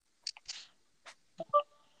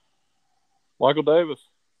Michael Davis,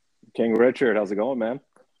 King Richard, how's it going, man?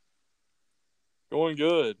 going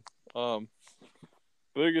good. Um,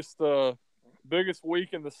 biggest biggest week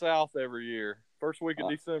in the South every year. First week of Uh,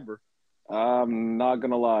 December. I'm not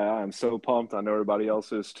gonna lie, I am so pumped. I know everybody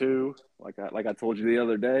else is too. Like I told you the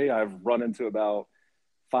other day, I've run into about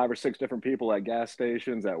five or six different people at gas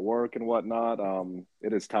stations, at work, and whatnot.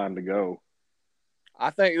 It is time to go. I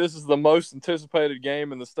think this is the most anticipated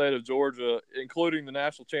game in the state of Georgia, including the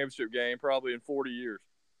national championship game, probably in 40 years.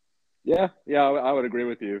 Yeah, I would agree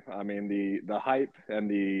with you. I mean, the hype and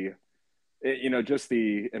just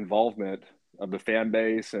the involvement of the fan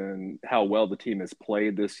base and how well the team has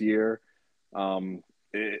played this year. Um,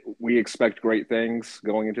 we expect great things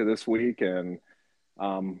going into this week, and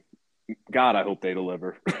um, God, I hope they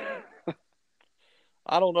deliver.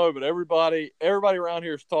 I don't know, but everybody around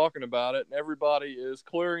here is talking about it, and everybody is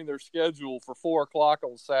clearing their schedule for 4 o'clock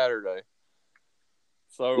on Saturday.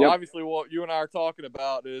 So Yep. obviously, what you and I are talking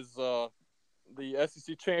about is the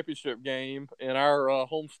SEC championship game in our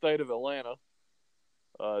home state of Atlanta.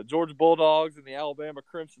 Georgia Bulldogs and the Alabama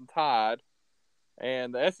Crimson Tide.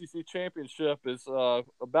 And the SEC championship is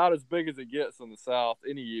about as big as it gets in the South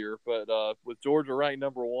any year. But with Georgia ranked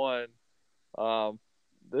number one, um,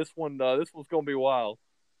 this one's going to be wild.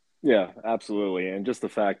 Yeah, absolutely. And just the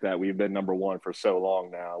fact that we've been number one for so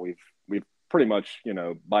long now, we've pretty much,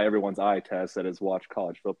 by everyone's eye test that has watched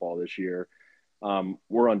college football this year,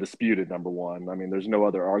 we're undisputed number one. I mean, there's no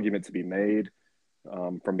other argument to be made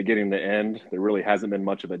from beginning to end. There really hasn't been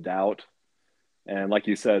much of a doubt. And like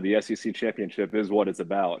you said, the SEC championship is what it's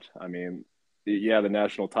about. I mean, yeah, the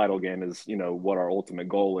national title game is, what our ultimate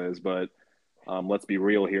goal is, but let's be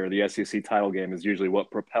real here. The SEC title game is usually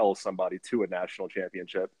what propels somebody to a national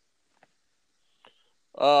championship.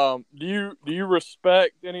 Do you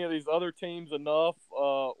respect any of these other teams enough,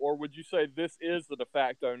 or would you say this is the de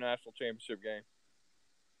facto national championship game?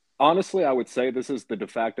 Honestly, I would say this is the de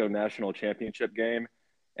facto national championship game.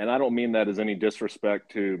 And I don't mean that as any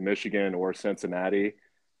disrespect to Michigan or Cincinnati.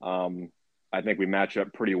 Um, I think we match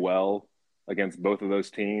up pretty well against both of those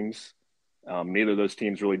teams. Neither of those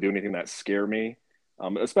teams really do anything that scare me,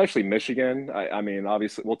 especially Michigan. I mean,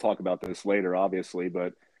 obviously, we'll talk about this later, obviously,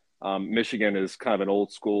 but Michigan is kind of an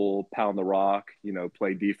old school, pound the rock,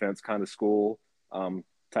 play defense kind of school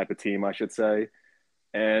type of team, I should say.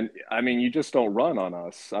 And I mean, you just don't run on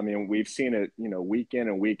us. I mean, we've seen it, week in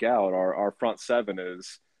and week out. Our front seven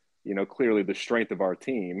is, clearly the strength of our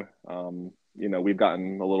team. We've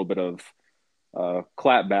gotten a little bit of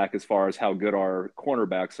clap back as far as how good our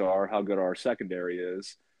cornerbacks are, how good our secondary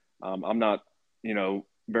is. I'm not,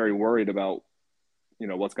 very worried about,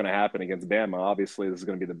 what's going to happen against Bama. Obviously, this is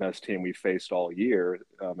going to be the best team we've faced all year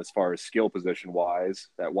as far as skill position wise,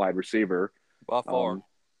 that wide receiver. By far.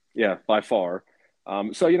 Yeah, by far.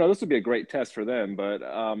 So, this would be a great test for them, but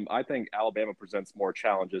I think Alabama presents more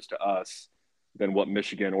challenges to us than what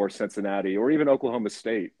Michigan or Cincinnati or even Oklahoma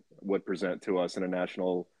State would present to us in a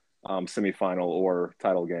national semifinal or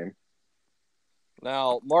title game.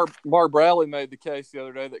 Now, Mark Bradley made the case the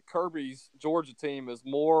other day that Kirby's Georgia team is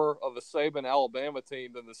more of a Saban Alabama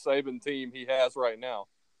team than the Saban team he has right now.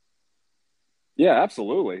 Yeah,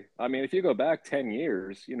 absolutely. I mean, if you go back 10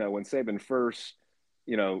 years, when Saban first,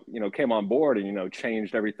 came on board and,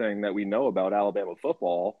 changed everything that we know about Alabama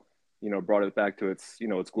football, brought it back to its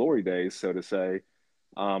glory days, so to say.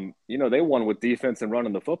 They won with defense and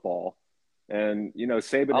running the football. And,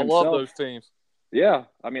 Saban I love himself, those teams. yeah,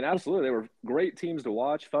 I mean, absolutely. They were great teams to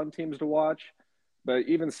watch, fun teams to watch. But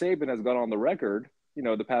even Saban has gone on the record,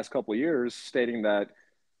 the past couple of years stating that,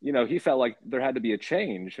 he felt like there had to be a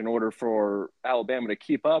change in order for Alabama to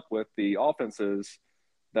keep up with the offenses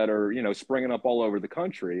that are, springing up all over the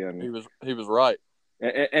country. He was right.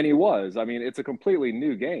 And he was. I mean, it's a completely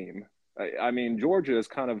new game. I mean, Georgia is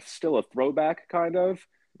kind of still a throwback, kind of. I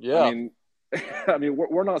Yeah. mean, I mean,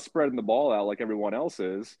 we're not spreading the ball out like everyone else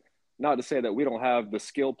is. Not to say that we don't have the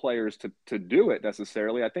skill players to do it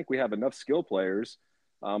necessarily. I think we have enough skill players,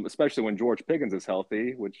 especially when George Pickens is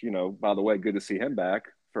healthy. Which, by the way, good to see him back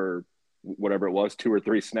for whatever it was, 2 or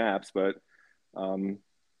 3 snaps. But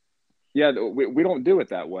yeah, we don't do it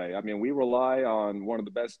that way. I mean, we rely on one of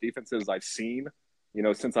the best defenses I've seen,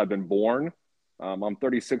 since I've been born. I'm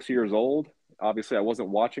 36 years old. Obviously, I wasn't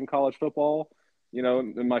watching college football,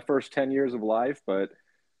 in my first 10 years of life, but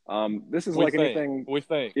this is We like think. anything. We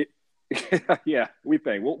think. It, yeah, we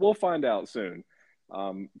think we'll find out soon.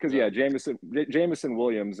 Because Yeah. yeah, Jameson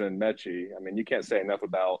Williams and Mechie. I mean, you can't say enough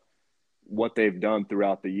about what they've done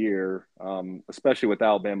throughout the year, especially with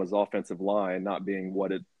Alabama's offensive line not being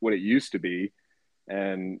what it used to be,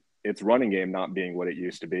 and its running game not being what it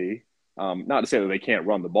used to be. Not to say that they can't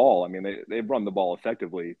run the ball. I mean, they've run the ball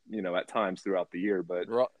effectively, at times throughout the year. But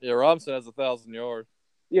Yeah, Robinson has 1,000 yards.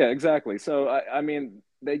 yeah, exactly. So I mean,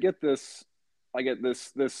 they get this. I get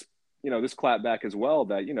this this clapback as well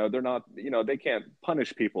that they're not they can't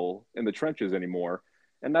punish people in the trenches anymore,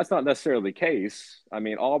 and that's not necessarily the case. I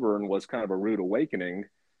mean, Auburn was kind of a rude awakening.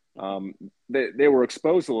 Um, they were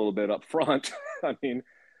exposed a little bit up front. I mean,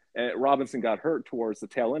 Robinson got hurt towards the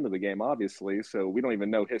tail end of the game, obviously, so we don't even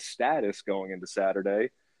know his status going into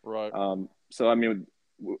Saturday. Right. So I mean,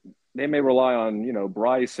 they may rely on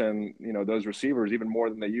Bryce and those receivers even more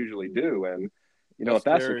than they usually do, and That's if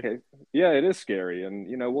that's the scary. case, yeah, it is scary, and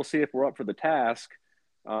we'll see if we're up for the task.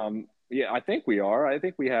 Yeah, I think we are. I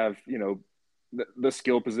think we have the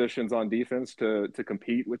skill positions on defense to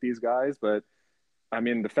compete with these guys, but I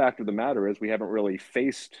mean, the fact of the matter is we haven't really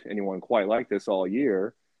faced anyone quite like this all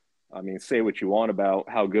year. I mean, say what you want about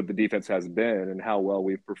how good the defense has been and how well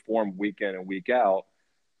we've performed week in and week out,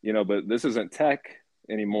 but this isn't Tech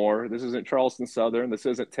anymore. This isn't Charleston Southern. This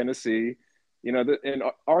isn't Tennessee. In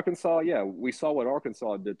Arkansas, yeah, we saw what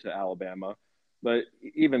Arkansas did to Alabama, but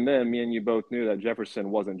even then, me and you both knew that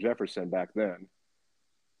Jefferson wasn't Jefferson back then.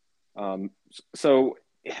 So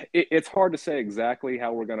it's hard to say exactly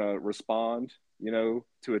how we're going to respond,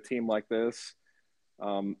 to a team like this.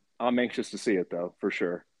 I'm anxious to see it, though, for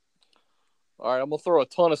sure. All right, I'm gonna throw a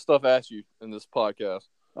ton of stuff at you in this podcast.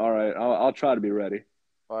 All right, I'll try to be ready.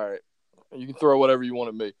 All right, you can throw whatever you want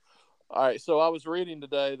at me. All right, so I was reading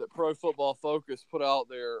today that Pro Football Focus put out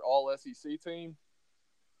their All SEC team.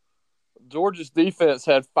 Georgia's defense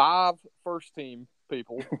had 5 first-team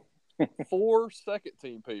people, 4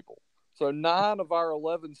 second-team people. So 9 of our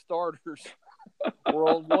 11 starters were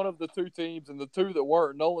on one of the 2 teams, and the 2 that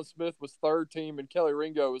weren't, Nolan Smith was third team, and Kelly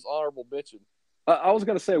Ringo was honorable mention. I was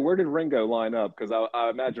going to say, where did Ringo line up? Because I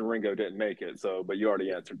imagine Ringo didn't make it. So, but you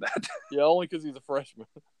already answered that. Yeah, only because he's a freshman.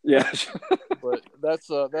 Yeah. But that's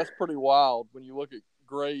pretty wild when you look at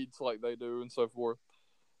grades like they do and so forth.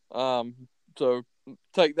 So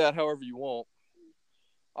take that however you want.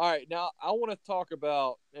 All right, now I want to talk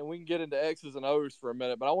about, and we can get into X's and O's for a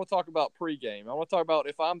minute, but I want to talk about pregame. I want to talk about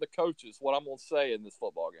if I'm the coaches, what I'm going to say in this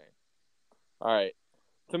football game. All right.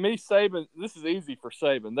 To me, Saban, this is easy for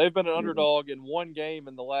Saban. They've been an underdog in one game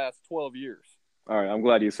in the last 12 years. All right, I'm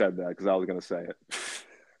glad you said that because I was going to say it.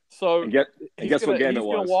 So guess what game it was?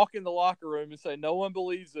 He's going to walk in the locker room and say, "No one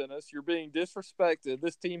believes in us. You're being disrespected.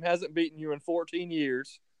 This team hasn't beaten you in 14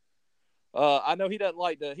 years." I know he doesn't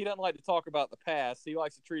like to talk about the past. He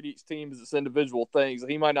likes to treat each team as its individual things.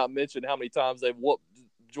 He might not mention how many times they've whooped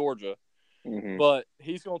Georgia. Mm-hmm. But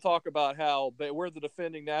he's going to talk about how we're the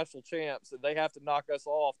defending national champs and they have to knock us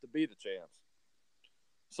off to be the champs.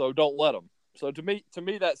 So don't let them. So to me,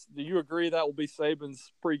 do you agree that will be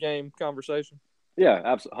Saban's pregame conversation? Yeah,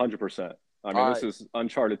 absolutely, 100%. I mean, this is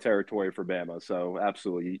uncharted territory for Bama. So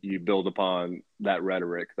absolutely, you build upon that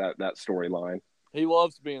rhetoric, that storyline. He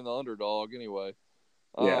loves being the underdog anyway.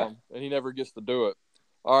 Yeah. And he never gets to do it.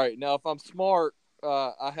 All right, now if I'm smart,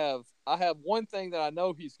 I have one thing that I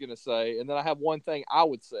know he's going to say, and then I have one thing I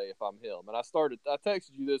would say if I'm him. And I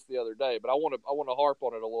texted you this the other day, but I want to harp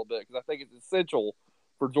on it a little bit because I think it's essential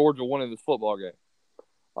for Georgia winning this football game.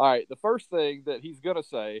 All right, the first thing that he's going to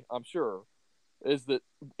say, I'm sure, is that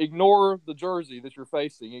ignore the jersey that you're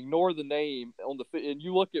facing, ignore the name on the, and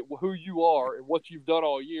you look at who you are and what you've done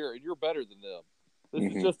all year, and you're better than them.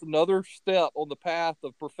 This is just another step on the path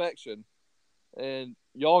of perfection. And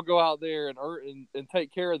y'all go out there and earn and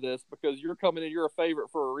take care of this because you're coming in. You're a favorite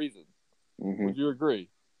for a reason. Would you agree?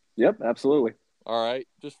 Yep, absolutely. All right.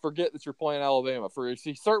 Just forget that you're playing Alabama.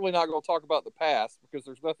 He's certainly not going to talk about the past because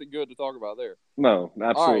there's nothing good to talk about there. No,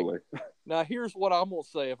 absolutely. Right. Now, here's what I'm going to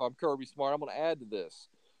say if I'm Kirby Smart. I'm going to add to this.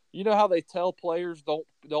 You know how they tell players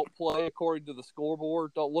don't play according to the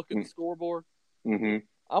scoreboard? Don't look at the scoreboard? Mm-hmm.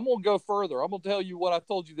 I'm going to go further. I'm going to tell you what I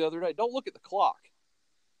told you the other day. Don't look at the clock.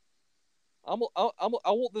 I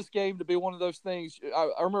want this game to be one of those things.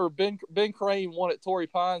 I remember Ben Crane won at Torrey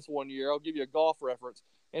Pines one year. I'll give you a golf reference.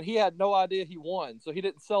 And he had no idea he won, so he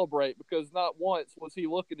didn't celebrate because not once was he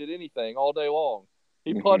looking at anything all day long.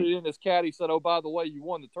 He putted in his caddy, said, "Oh, by the way, you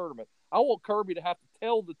won the tournament." I want Kirby to have to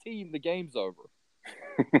tell the team the game's over.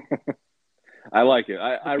 I like it.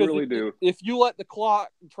 I really do. If you let the clock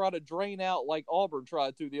try to drain out like Auburn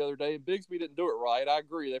tried to the other day, and Bigsby didn't do it right, I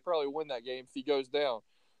agree. They probably win that game if he goes down.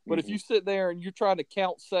 But if you sit there and you're trying to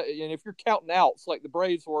count, and if you're counting outs like the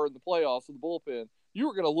Braves were in the playoffs in the bullpen, you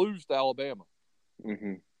were going to lose to Alabama.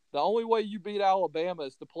 The only way you beat Alabama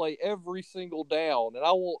is to play every single down.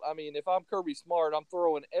 And if I'm Kirby Smart, I'm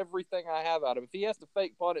throwing everything I have at him. If he has to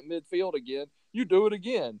fake punt at midfield again, you do it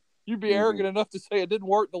again. You'd be Mm-hmm. arrogant enough to say it didn't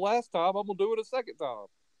work the last time. I'm gonna do it a second time.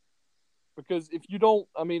 Because if you don't,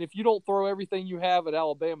 I mean, if you don't throw everything you have at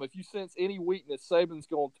Alabama, if you sense any weakness, Saban's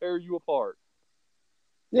gonna tear you apart.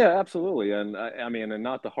 Yeah, absolutely. And I mean, and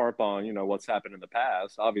not to harp on, what's happened in the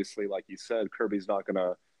past. Obviously, like you said, Kirby's not going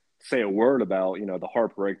to say a word about, the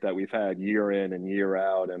heartbreak that we've had year in and year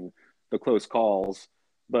out and the close calls.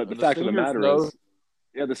 But the And the fact of the seniors matter know, is,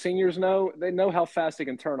 yeah, the seniors know, they know how fast they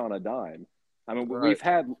can turn on a dime. I mean, right,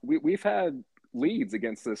 we've had leads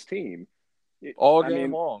against this team. all I game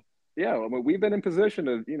mean, long. yeah, I mean, we've been in position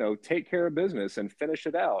to, take care of business and finish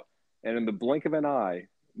it out. And in the blink of an eye,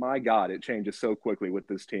 my God, it changes so quickly with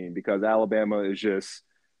this team because Alabama is just,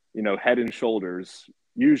 head and shoulders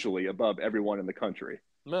usually above everyone in the country.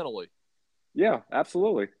 Mentally. Yeah,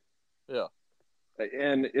 absolutely. Yeah.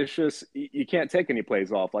 And it's just, you can't take any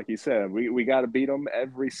plays off. Like you said, we got to beat them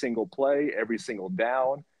every single play, every single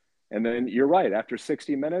down. And then you're right. After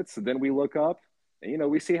 60 minutes, then we look up and,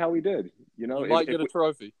 we see how we did. You might If get a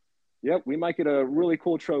trophy. Yep, we might get a really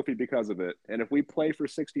cool trophy because of it. And if we play for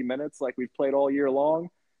 60 minutes like we've played all year long,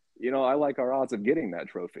 I like our odds of getting that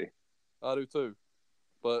trophy. I do too.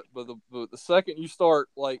 But the second you start,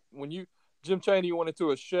 like when you Jim Chaney went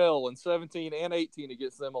into a shell in 17 and 18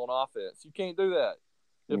 against them on offense, you can't do that.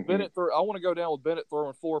 If Mm-hmm. Bennett threw, I want to go down with Bennett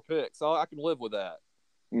throwing 4 picks. I can live with that.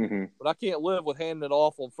 Mm-hmm. But I can't live with handing it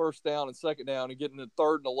off on first down and second down and getting to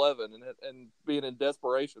third and 11 and being in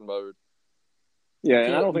desperation mode. Yeah,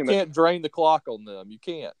 and I don't You think that. can't drain the clock on them. You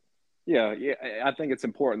can't. Yeah, yeah, I think it's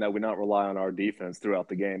important that we not rely on our defense throughout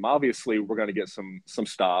the game. Obviously, we're going to get some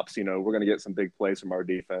stops. We're going to get some big plays from our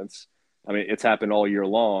defense. I mean, it's happened all year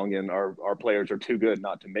long, and our players are too good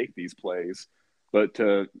not to make these plays. But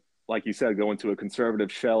to, like you said, go into a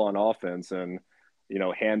conservative shell on offense and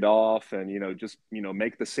hand off and just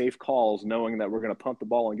make the safe calls, knowing that we're going to pump the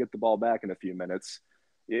ball and get the ball back in a few minutes.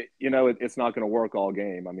 It's not going to work all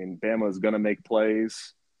game. I mean, Bama is going to make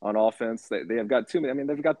plays on offense. They have got too many. I mean,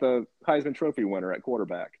 they've got the Heisman Trophy winner at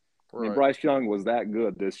quarterback. I mean, Right. Bryce Young was that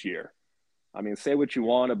good this year. I mean, say what you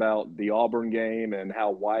want about the Auburn game and how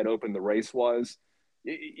wide open the race was.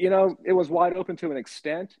 It was wide open to an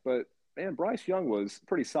extent, but man, Bryce Young was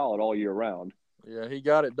pretty solid all year round. Yeah, he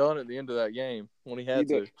got it done at the end of that game when he He had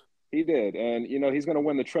did. to. He did. And, he's going to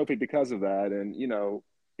win the trophy because of that. And,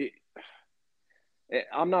 it,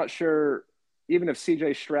 I'm not sure, even if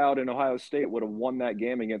CJ Stroud in Ohio State would have won that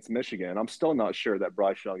game against Michigan, I'm still not sure that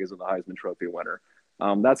Bryce Young isn't the Heisman Trophy winner.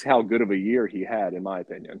 That's how good of a year he had, in my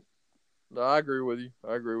opinion. No, I agree with you.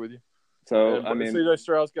 I agree with you. So, And I mean, CJ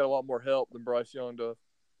Stroud's got a lot more help than Bryce Young does.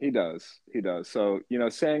 he does. He does. So,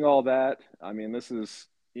 saying all that, I mean, this is,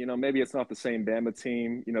 maybe it's not the same Bama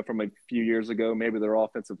team, from a few years ago. Maybe their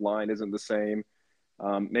offensive line isn't the same.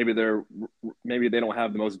 Maybe they don't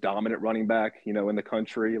have the most dominant running back, in the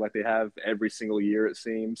country like they have every single year, it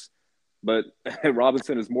seems. But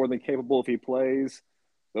Robinson is more than capable if he plays.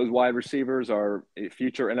 Those wide receivers are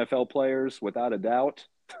future NFL players without a doubt.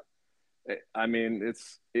 I mean,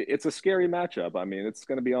 it's a scary matchup. I mean, it's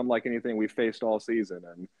going to be unlike anything we faced all season,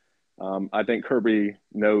 and I think Kirby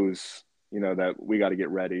knows, that we got to get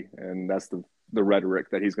ready, and that's the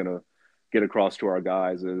rhetoric that he's going to get across to our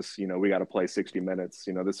guys is, we got to play 60 minutes.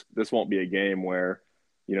 This won't be a game where,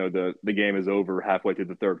 the game is over halfway through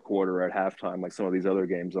the third quarter at halftime like some of these other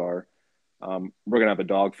games are. We're going to have a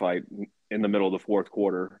dogfight in the middle of the fourth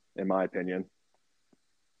quarter, in my opinion.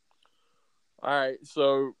 All right,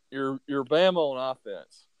 so you're Bama on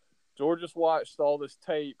offense. Georgia's watched all this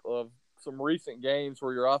tape of some recent games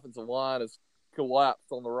where your offensive line has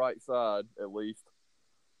collapsed on the right side, at least.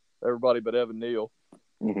 Everybody but Evan Neal.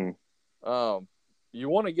 Mm-hmm. You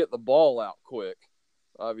want to get the ball out quick,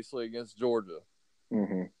 obviously, against Georgia.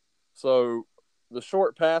 Mm-hmm. So the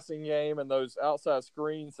short passing game and those outside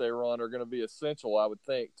screens they run are going to be essential, I would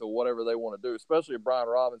think, to whatever they want to do, especially if Brian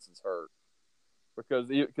Robinson's hurt. Because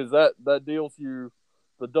that deals you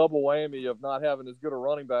the double whammy of not having as good a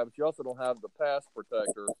running back, but you also don't have the pass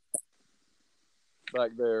protector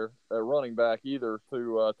back there at running back either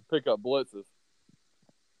to pick up blitzes.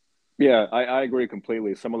 Yeah, I agree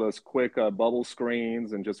completely. Some of those quick bubble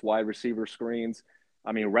screens and just wide receiver screens.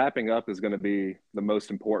 I mean, wrapping up is going to be the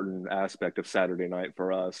most important aspect of Saturday night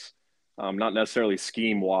for us. Not necessarily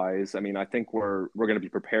scheme wise. I mean, I think we're going to be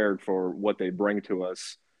prepared for what they bring to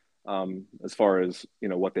us, as far as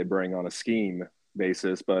what they bring on a scheme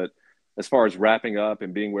basis. But as far as wrapping up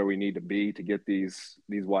and being where we need to be to get these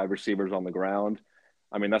wide receivers on the ground,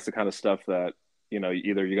 I mean, that's the kind of stuff that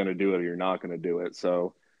either you're going to do it or you're not going to do it.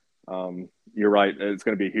 So you're right. It's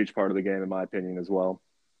going to be a huge part of the game, in my opinion, as well.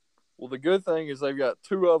 Well, the good thing is they've got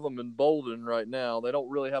two of them in Bolden right now. They don't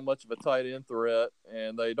really have much of a tight end threat,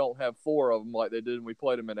 and they don't have four of them like they did when we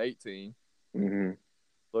played them in 18. Mm-hmm.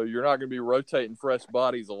 So you're not going to be rotating fresh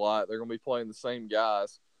bodies a lot. They're going to be playing the same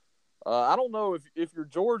guys. I don't know if you're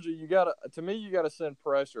Georgia, you got to send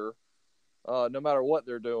pressure. No matter what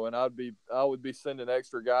they're doing, I would be sending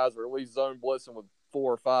extra guys or at least zone blitzing with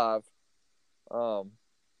 4 or 5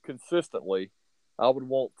 consistently. I would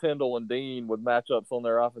want Tyndall and Dean with matchups on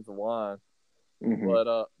their offensive line.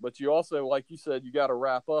 Mm-hmm. But you also, like you said, you got to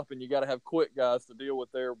wrap up and you got to have quick guys to deal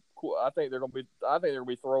with their. I think they're gonna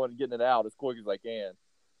be throwing and getting it out as quick as they can.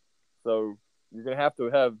 So you're gonna have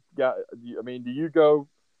to have guys. I mean, do you go?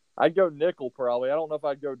 I'd go nickel probably. I don't know if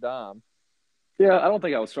I'd go dime. Yeah, I don't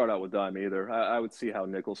think I would start out with dime either. I would see how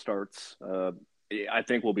nickel starts. I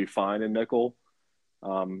think we'll be fine in nickel.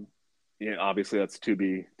 Um, obviously that's to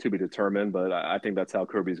be determined, but I think that's how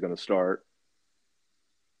Kirby's going to start.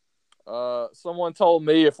 Someone told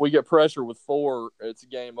me if we get pressure with 4, it's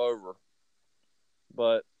game over.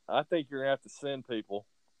 But I think you're gonna have to send people.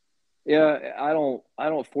 Yeah, I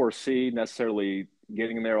don't foresee necessarily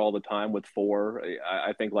getting there all the time with four.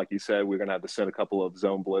 I think, like you said, we're going to have to send a couple of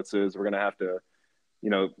zone blitzes. We're going to have to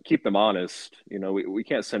keep them honest. We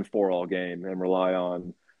can't send four all game and rely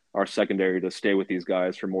on our secondary to stay with these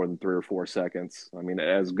guys for more than 3 or 4 seconds. I mean,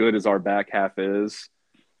 as good as our back half is,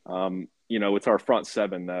 it's our front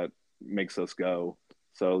seven that makes us go.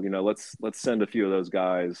 So, let's send a few of those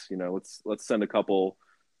guys. Let's send a couple,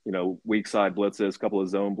 weak side blitzes, a couple of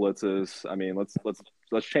zone blitzes. I mean,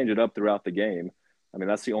 let's change it up throughout the game. I mean,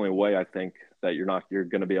 that's the only way I think that you're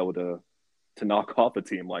going to be able to knock off a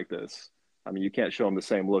team like this. I mean, you can't show them the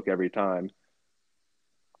same look every time.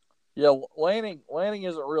 Yeah, landing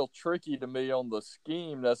isn't real tricky to me on the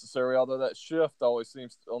scheme necessarily. Although that shift always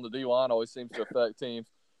seems on the D line always seems to affect teams.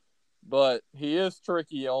 But he is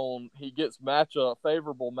tricky on he gets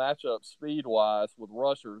favorable matchup speed wise with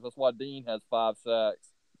rushers. That's why Dean has 5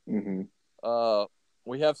 sacks. Mm-hmm. Uh,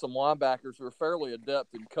 we have some linebackers who are fairly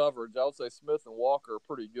adept in coverage. I would say Smith and Walker are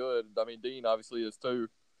pretty good. I mean, Dean obviously is too.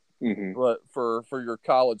 Mm-hmm. But for your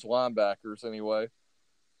college linebackers anyway.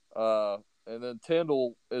 And then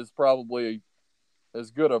Tyndall is probably as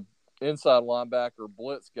good a inside linebacker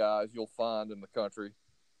blitz guy as you'll find in the country.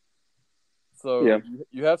 Yeah. So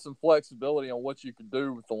you have some flexibility on what you can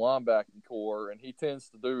do with the linebacking core, and he tends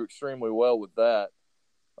to do extremely well with that.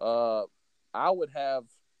 Uh, I would have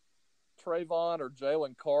Trayvon or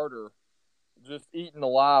Jalen Carter just eating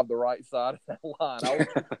alive the right side of that line.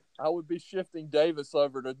 I would be shifting Davis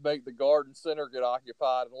over to make the guard and center get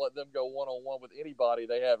occupied and let them go one-on-one with anybody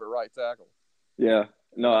they have at right tackle. Yeah.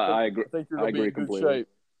 No, I agree. I think you're I going to be agree in good completely. shape.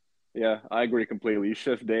 Yeah, I agree completely. You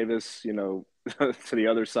shift Davis, to the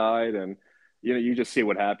other side, and you just see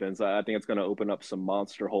what happens. I think it's going to open up some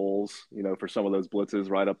monster holes, for some of those blitzes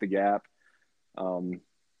right up the gap. Um,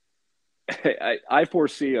 I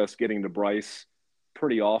foresee us getting to Bryce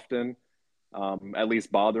pretty often, at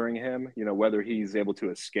least bothering him. Whether he's able to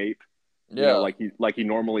escape, Yeah, like he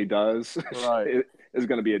normally does, right. is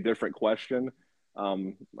going to be a different question. I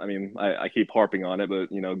mean, I keep harping on it, but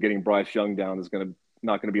getting Bryce Young down is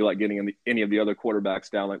not going to be like getting any of the other quarterbacks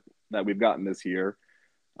down that we've gotten this year.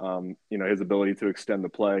 His ability to extend the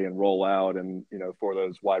play and roll out, and for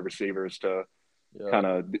those wide receivers to Yeah. kind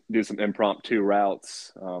of do some impromptu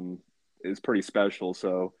routes is pretty special.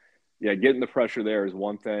 So, yeah, getting the pressure there is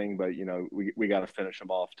one thing, but we got to finish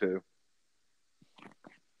them off too.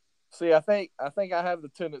 See, I have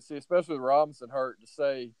the tendency, especially with Robinson hurt, to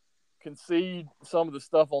say concede some of the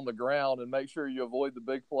stuff on the ground and make sure you avoid the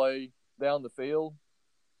big play down the field.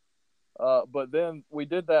 But then we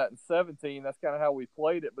did that in 17. That's kind of how we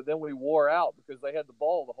played it. But then we wore out because they had the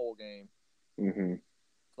ball the whole game. Mm-hmm.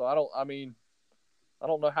 So I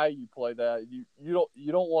don't know how you play that. You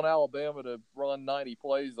don't want Alabama to run 90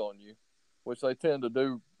 plays on you, which they tend to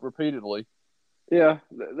do repeatedly. Yeah,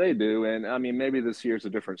 they do, and I mean maybe this year's a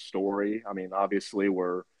different story. I mean, obviously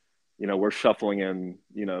we're shuffling in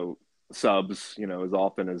subs as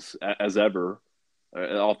often as ever,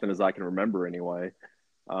 as often as I can remember anyway.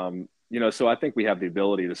 So I think we have the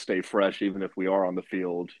ability to stay fresh even if we are on the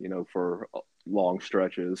field, for long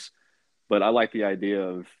stretches. But I like the idea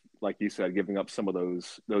of, like you said, giving up some of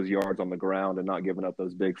those yards on the ground and not giving up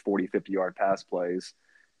those big 40, 50-yard pass plays.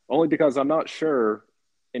 Only because I'm not sure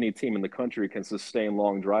any team in the country can sustain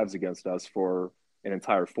long drives against us for an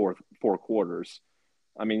entire four quarters.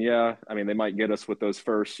 I mean, yeah, I mean they might get us with those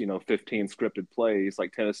first, 15 scripted plays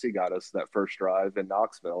like Tennessee got us that first drive in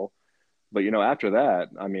Knoxville. But after that,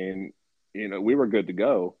 I mean, we were good to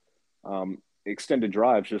go. extended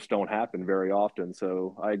drives just don't happen very often.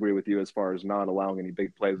 So I agree with you as far as not allowing any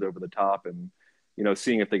big plays over the top and,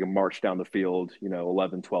 seeing if they can march down the field,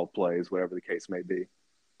 11, 12 plays, whatever the case may be.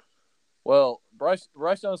 Well, Bryce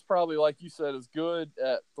Young's probably, like you said, as good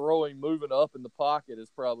at throwing, moving up in the pocket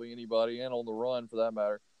as probably anybody, and on the run for that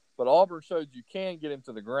matter. But Auburn showed you can get him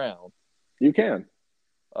to the ground. You can.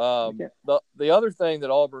 The other thing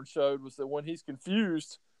that Auburn showed was that when he's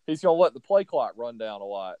confused, he's going to let the play clock run down a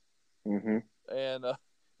lot. Mm-hmm. And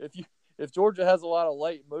if Georgia has a lot of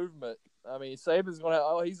late movement, I mean, Saban's going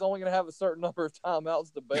to he's only going to have a certain number of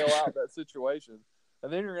timeouts to bail out that situation.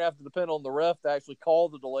 And then you're going to have to depend on the ref to actually call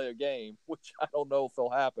the delay of game, which I don't know if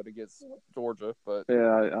it'll happen against Georgia. But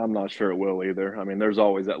yeah, I'm not sure it will either. I mean, there's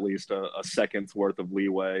always at least a second's worth of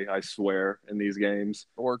leeway, I swear, in these games.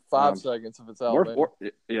 Or 5 seconds if it's Alabama.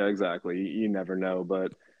 Yeah, exactly. You never know.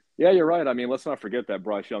 But, yeah, you're right. I mean, let's not forget that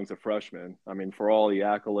Bryce Young's a freshman. I mean, for all the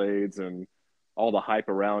accolades and all the hype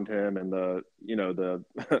around him and the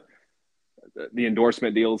the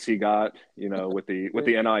endorsement deals he got, with the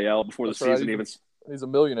NIL before the season even – he's a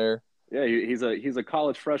millionaire. Yeah, he's a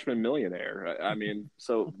college freshman millionaire. I mean,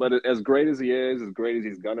 but as great as he is, as great as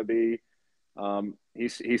he's gonna be,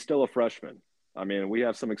 he's still a freshman. I mean, we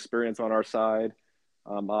have some experience on our side,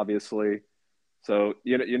 obviously. So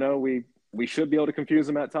we should be able to confuse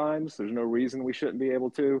him at times. There's no reason we shouldn't be able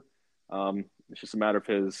to. It's just a matter of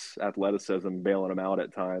his athleticism bailing him out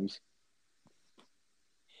at times.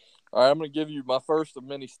 All right, I'm going to give you my first of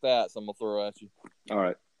many stats I'm going to throw at you. All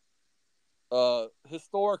right.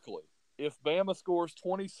 Historically, if Bama scores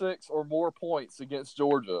 26 or more points against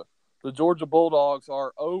Georgia, the Georgia Bulldogs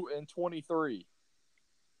are 0-23.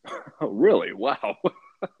 Oh, really? Wow.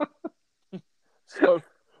 So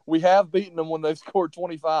we have beaten them when they've scored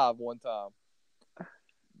 25 one time.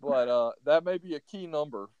 But that may be a key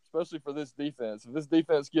number, especially for this defense. If this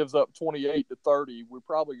defense gives up 28-30, we're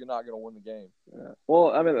probably not going to win the game. Yeah.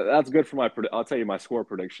 Well, I mean, that's good for I'll tell you my score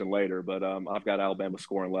prediction later, but I've got Alabama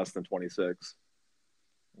scoring less than 26.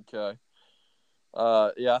 Okay.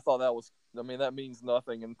 Yeah, I thought that means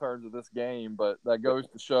nothing in terms of this game, but that goes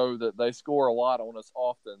to show that they score a lot on us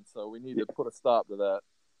often, so we need to put a stop to that.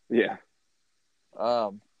 Yeah.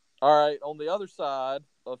 All right, on the other side,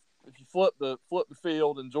 if you flip the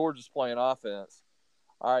field and Georgia's playing offense,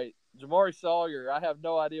 all right, Jamari Sawyer, I have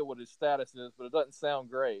no idea what his status is, but it doesn't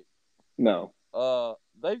sound great. No.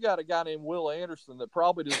 They've got a guy named Will Anderson that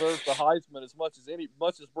probably deserves the Heisman as much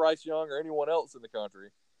as Bryce Young or anyone else in the country.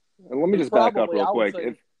 And let me just back up real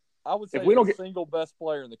quick. I would say the single best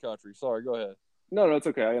player in the country. Sorry, go ahead. No, it's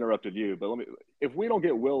okay. I interrupted you, but if we don't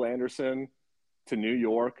get Will Anderson to New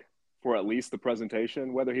York for at least the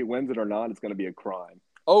presentation, whether he wins it or not, it's going to be a crime.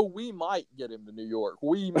 Oh, we might get him to New York.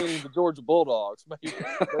 We meaning the Georgia Bulldogs.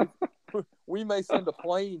 We may send a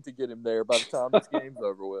plane to get him there by the time this game's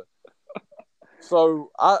over with.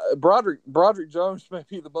 So Broderick Jones may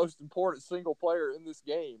be the most important single player in this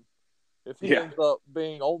game if he ends up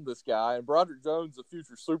being on this guy. And Broderick Jones is a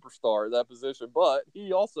future superstar at that position, but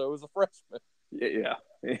he also is a freshman. Yeah.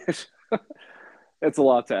 It's a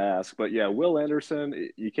lot to ask. But, yeah, Will Anderson,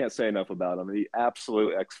 you can't say enough about him. The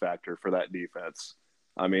absolute X factor for that defense.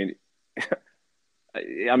 I mean,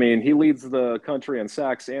 he leads the country in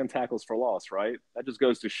sacks and tackles for loss, right? That just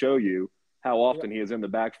goes to show you how often he is in the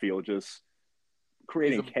backfield just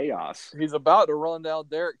creating chaos. He's about to run down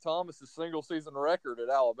Derek Thomas's single-season record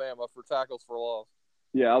at Alabama for tackles for loss.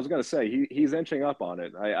 Yeah, I was going to say, he's inching up on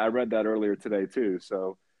it. I read that earlier today too.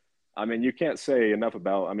 So, I mean, you can't say enough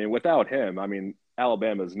about – I mean, without him,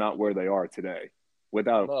 Alabama is not where they are today,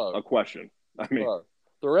 without a question.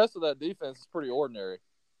 The rest of that defense is pretty ordinary.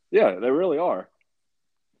 Yeah, they really are.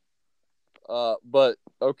 But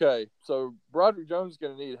okay, so Broderick Jones is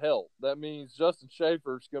going to need help. That means Justin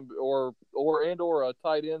Schaefer's going to be, or a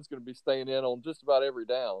tight end's going to be staying in on just about every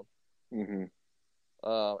down. Mm-hmm.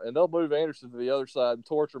 And they'll move Anderson to the other side and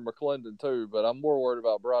torture McClendon too. But I'm more worried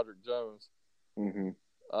about Broderick Jones. Mm-hmm.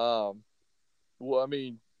 Well, I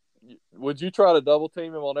mean, would you try to double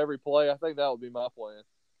team him on every play? I think that would be my plan.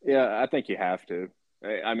 Yeah, I think you have to.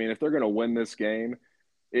 I mean, if they're going to win this game,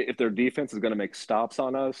 if their defense is going to make stops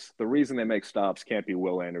on us, the reason they make stops can't be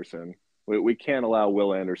Will Anderson. We can't allow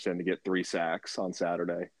Will Anderson to get 3 sacks on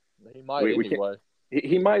Saturday. He might anyway.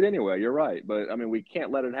 He might anyway. You're right. But, I mean, we can't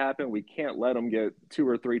let it happen. We can't let him get 2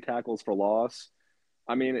 or 3 tackles for loss.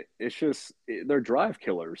 I mean, it's just they're drive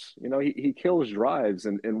killers. He kills drives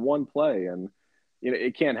in one play. And,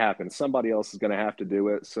 it can't happen. Somebody else is going to have to do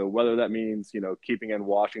it. So whether that means, keeping in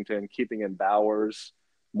Washington, keeping in Bowers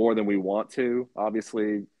more than we want to,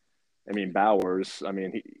 obviously, I mean, Bowers, I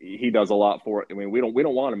mean, he does a lot for it. I mean, we don't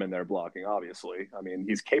want him in there blocking, obviously. I mean,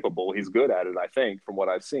 he's capable. He's good at it, I think, from what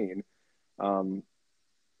I've seen. Um,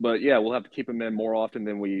 but yeah, we'll have to keep him in more often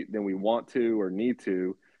than we want to or need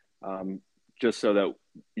to, um, just so that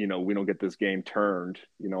we don't get this game turned,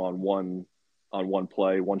 on one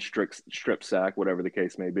play, one strip sack, whatever the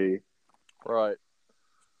case may be. Right.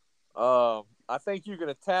 I think you can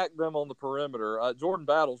attack them on the perimeter. Jordan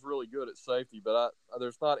Battle's really good at safety, but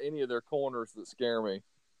there's not any of their corners that scare me.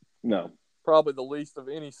 No. Probably the least of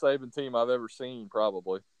any Saban team I've ever seen,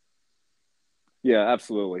 probably. Yeah,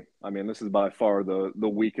 absolutely. I mean, this is by far the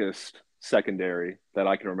weakest secondary that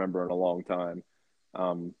I can remember in a long time.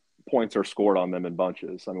 Um, Points are scored on them in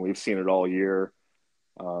bunches. I mean, we've seen it all year.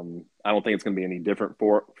 I don't think it's going to be any different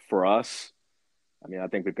for us. I mean, I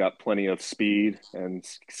think we've got plenty of speed and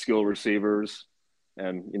skill receivers,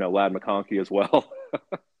 and Lad McConkey as well.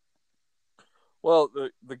 Well,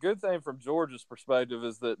 the good thing from Georgia's perspective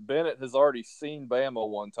is that Bennett has already seen Bama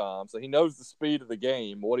one time, so he knows the speed of the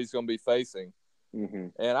game, what he's going to be facing. Mm-hmm.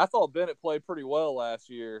 And I thought Bennett played pretty well last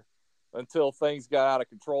year until things got out of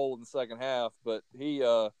control in the second half. But he,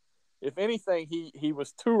 if anything, he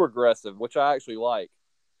was too aggressive, which I actually like.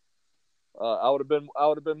 I would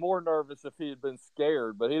have been more nervous if he had been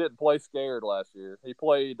scared, but he didn't play scared last year. He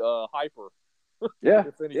played hyper. Yeah,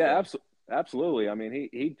 If anything. yeah, absolutely. I mean,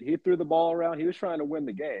 he threw the ball around. He was trying to win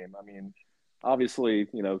the game. I mean, obviously,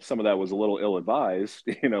 some of that was a little ill advised.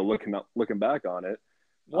 Looking back on it.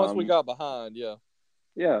 Once we got behind, yeah.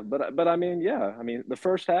 Yeah, but I mean, yeah, I mean, the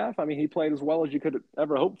first half, I mean, he played as well as you could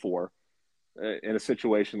ever hope for in a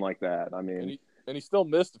situation like that. I And mean, he still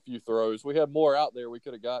missed a few throws. We had more out there we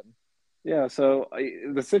could have gotten. yeah. So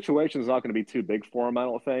the situation is not going to be too big for him, I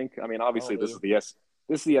don't think. I mean, I obviously, don't either. this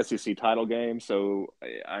is the SEC title game, so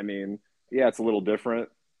I mean, yeah, it's a little different,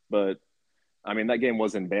 but I mean, that game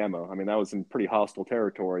was in Bama. I mean, that was in pretty hostile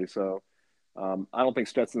territory, so. I don't think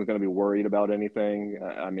Stetson's going to be worried about anything.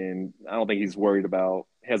 I mean, I don't think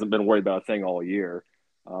hasn't been worried about a thing all year,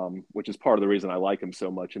 which is part of the reason I like him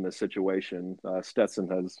so much in this situation. Stetson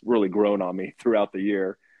has really grown on me throughout the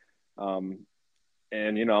year. Um,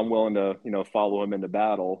 and, I'm willing to, follow him into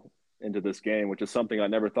battle into this game, which is something I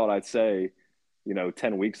never thought I'd say,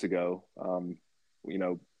 10 weeks ago. You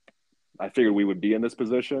know, I figured we would be in this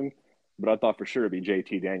position, but I thought for sure it'd be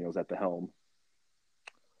JT Daniels at the helm.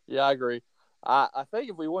 Yeah, I agree. I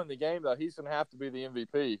think if we win the game, though, he's going to have to be the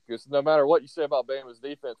MVP because no matter what you say about Bama's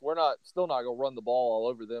defense, we're still not going to run the ball all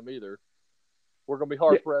over them either. We're going to be Yeah,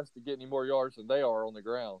 hard pressed to get any more yards than they are on the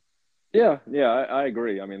ground. yeah, I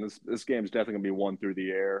agree. I mean, this game's definitely gonna be won through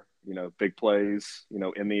the air. Big plays.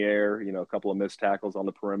 In the air. A couple of missed tackles on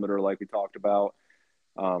the perimeter, like we talked about.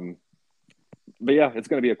 Um, but yeah, it's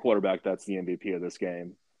gonna be a quarterback that's the MVP of this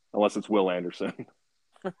game, unless it's Will Anderson.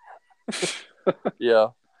 Yeah.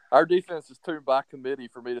 Our defense is too by committee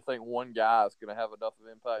for me to think one guy is going to have enough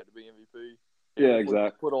of impact to be MVP, even Yeah, if we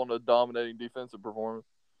exactly. put on a dominating defensive performance.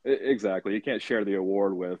 Exactly. You can't share the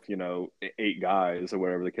award with 8 guys or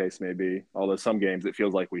whatever the case may be. Although some games it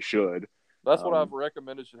feels like we should. That's what I've Um,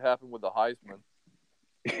 recommended should happen with the Heisman.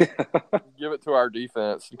 Give it to our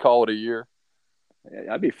defense and call it a year.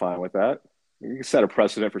 I'd be fine with that. You can set a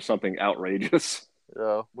precedent for something outrageous.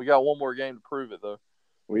 Yeah, we got one more game to prove it, though.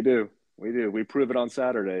 We do. We do. We prove it on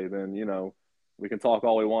Saturday. Then, we can talk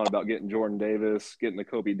all we want about getting Jordan Davis, getting the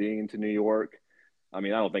Kobe Dean to New York. I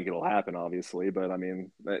mean, I don't think it'll happen, obviously, but I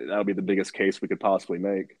mean, that'll be the biggest case we could possibly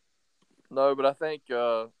make. No, but I think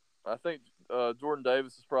Jordan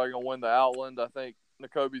Davis is probably going to win the Outland. I think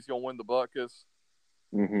Nakobe's going to win the Butkus.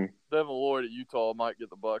 Mm-hmm. Devin Lloyd at Utah might get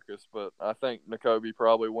the Butkus, but I think Nakobe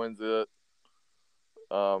probably wins it.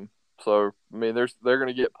 So I mean, they're going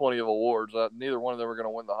to get plenty of awards. Neither one of them are going to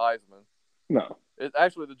win the Heisman. No.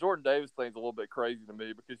 Actually, the Jordan Davis thing's a little bit crazy to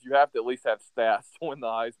me because you have to at least have stats to win the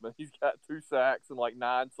Heisman. He's got 2 sacks and like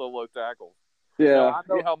 9 solo tackles. Now, Yeah. I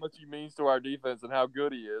know how much he means to our defense and how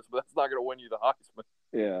good he is, but that's not going to win you the Heisman.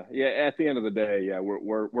 Yeah. Yeah. At the end of the day, yeah,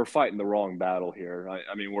 we're fighting the wrong battle here.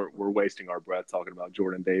 I mean, we're wasting our breath talking about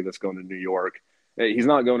Jordan Davis going to New York. He's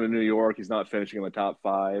not going to New York. He's not finishing in the top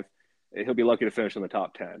 5. He'll be lucky to finish in the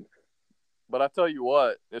top 10. But I tell you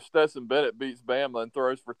what, if Stetson Bennett beats Bama and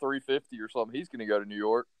throws for 350 or something, he's going to go to New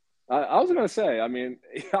York. I was going to say, I mean,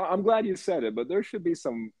 I'm glad you said it, but there should be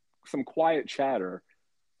some quiet chatter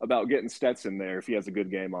about getting Stetson there if he has a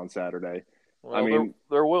good game on Saturday. I Well, mean,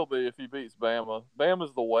 there will be if he beats Bama.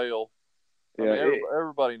 Bama's the whale. I yeah, mean,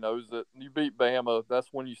 everybody knows that. You beat Bama, that's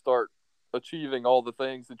when you start achieving all the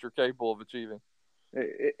things that you're capable of achieving.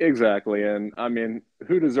 exactly. And I mean,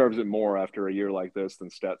 who deserves it more after a year like this than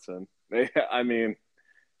Stetson? I mean,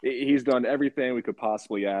 He's done everything we could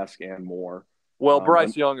possibly ask and more. Well,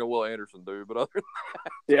 Bryce Young and Will Anderson do, but other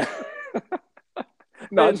yeah.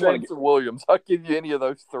 No, I and just want to Jameson Williams, I'll give you any of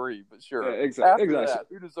those three, but sure. After exactly. that,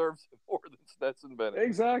 who deserves it more than Stetson Bennett?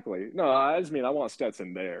 Exactly. No, I just mean I want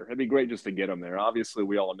Stetson there. It'd be great just to get him there. Obviously,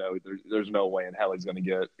 we all know there's no way in hell he's going to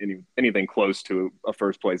get anything close to a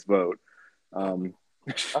first place vote.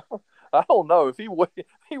 I don't know if he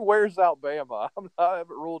wears out Bama. I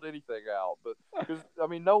haven't ruled anything out, but because I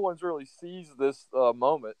mean, no one's really seized this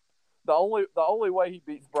moment. The only way he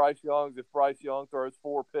beats Bryce Young is if Bryce Young throws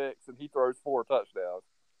 4 picks and he throws 4 touchdowns.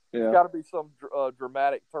 Yeah. There's got to be some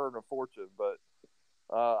dramatic turn of fortune, but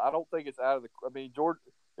I don't think it's out of the. I mean,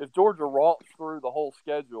 if Georgia romps through the whole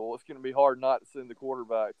schedule, it's going to be hard not to send the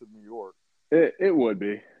quarterback to New York. It would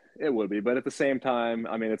be. It would be. But at the same time,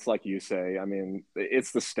 I mean, it's like you say. I mean,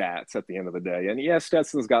 it's the stats at the end of the day. And yeah,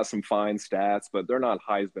 Stetson's got some fine stats, but they're not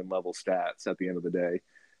Heisman level stats at the end of the day.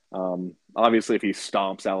 Obviously, if he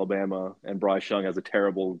stomps Alabama and Bryce Young has a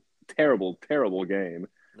terrible, terrible, terrible game,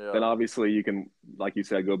 then obviously you can, like you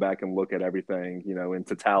said, go back and look at everything, in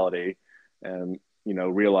totality and,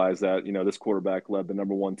 realize that, this quarterback led the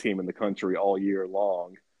number 1 team in the country all year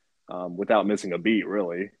long. Without missing a beat,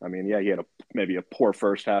 really. I mean, yeah, he had maybe a poor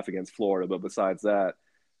first half against Florida, but besides that,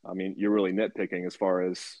 I mean, you're really nitpicking as far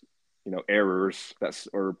as errors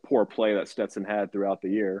or poor play that Stetson had throughout the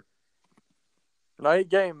year. Now he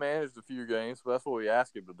game managed a few games, but that's what we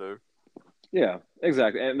ask him to do. Yeah,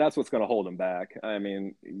 exactly, and that's what's going to hold him back. I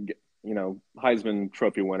mean, Heisman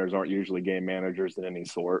Trophy winners aren't usually game managers of any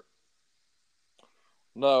sort.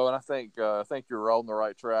 No, and I think you're on the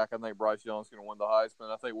right track. I think Bryce Young's going to win the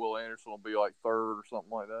Heisman. I think Will Anderson will be like 3rd or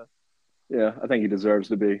something like that. Yeah, I think he deserves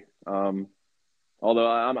to be. Although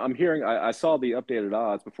I'm hearing, I saw the updated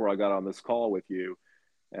odds before I got on this call with you,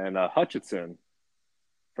 and Hutchinson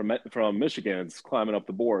from Michigan's climbing up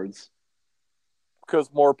the boards because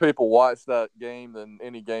more people watched that game than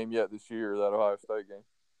any game yet this year, that Ohio State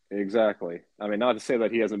game. Exactly. I mean, not to say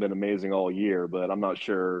that he hasn't been amazing all year, but I'm not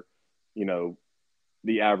sure,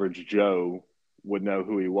 the average Joe would know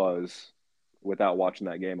who he was without watching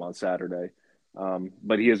that game on Saturday.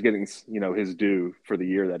 But he is getting, his due for the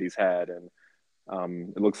year that he's had. And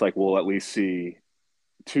it looks like we'll at least see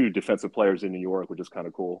 2 defensive players in New York, which is kind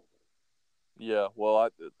of cool. Yeah, well,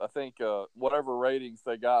 I think whatever ratings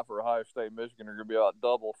they got for Ohio State and Michigan are going to be about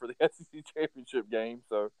double for the SEC championship game.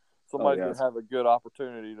 So somebody's going to have a good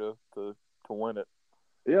opportunity to win it.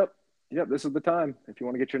 Yep, this is the time. If you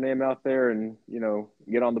want to get your name out there and,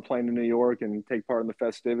 get on the plane to New York and take part in the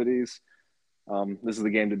festivities, this is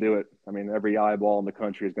the game to do it. I mean, every eyeball in the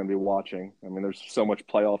country is going to be watching. I mean, there's so much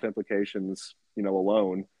playoff implications,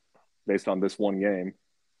 alone based on this one game.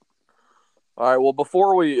 All right, well,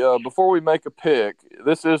 before we make a pick,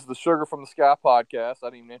 this is the Sugar from the Sky podcast. I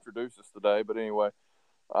didn't even introduce this today, but anyway.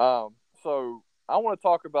 So I want to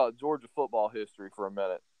talk about Georgia football history for a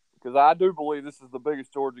minute, because I do believe this is the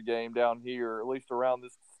biggest Georgia game down here, at least around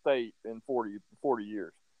this state, in 40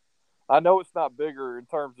 years. I know it's not bigger in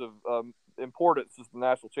terms of importance as the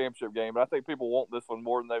national championship game, but I think people want this one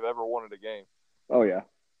more than they've ever wanted a game. Oh, yeah.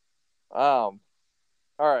 All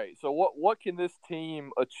right, so what can this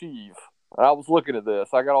team achieve? I was looking at this.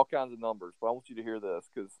 I got all kinds of numbers, but I want you to hear this,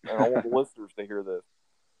 and I want the listeners to hear this.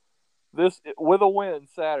 This, with a win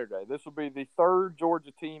Saturday, this will be the 3rd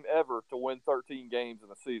Georgia team ever to win 13 games in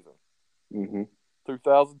a season. Mm-hmm.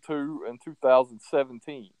 2002 and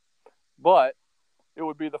 2017. But it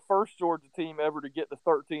would be the first Georgia team ever to get to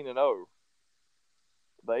 13-0.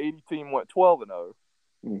 The 80 team went 12-0.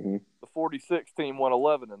 Mm-hmm. The 46 team went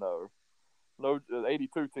 11-0. No, the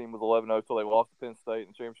 82 team was 11-0 until they lost to Penn State in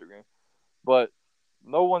the championship game. But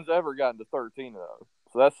no one's ever gotten to 13-0.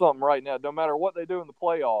 So that's something right now. No matter what they do in the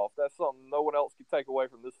playoff, that's something no one else can take away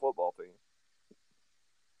from this football team.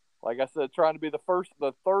 Like I said, trying to be the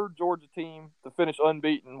 3rd Georgia team to finish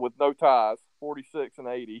unbeaten with no ties, 46 and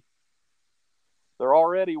 80. They're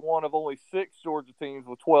already one of only 6 Georgia teams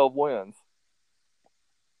with 12 wins.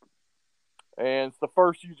 And it's the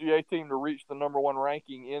first UGA team to reach the number 1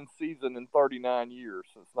 ranking in season in 39 years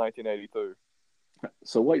since 1982.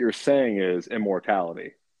 So what you're saying is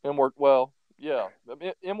immortality. Well, yeah.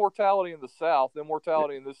 Immortality in the South,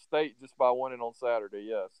 immortality in this state just by winning on Saturday,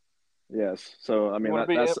 yes. Yes. So, I mean, you want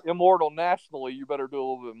to be immortal nationally, you better do a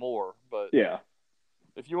little bit more. But yeah,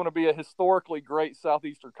 if you want to be a historically great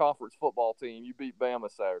Southeastern Conference football team, you beat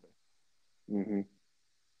Bama Saturday. Mm-hmm.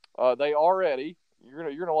 They already, you're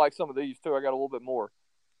gonna like some of these too. I got a little bit more.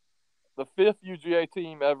 The 5th UGA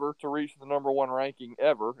team ever to reach the number 1 ranking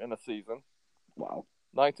ever in a season. Wow.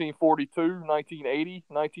 1942, 1980,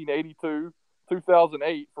 1982,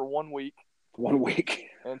 2008 for 1 week. 1 week.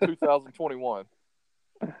 and 2021.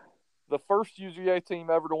 The first UGA team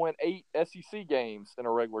ever to win 8 SEC games in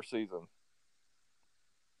a regular season.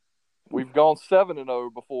 We've gone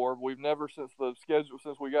 7-0 before. We've never since we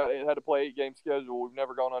had to play 8-game schedule. We've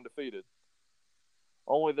never gone undefeated.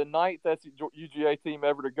 Only the 9th UGA team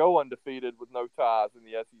ever to go undefeated with no ties in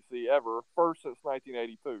the SEC ever. First since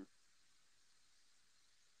 1982.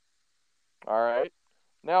 All right.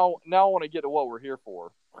 Now I want to get to what we're here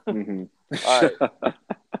for. Mm-hmm. All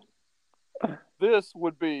right. This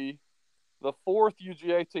would be the 4th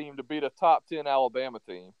UGA team to beat a top 10 Alabama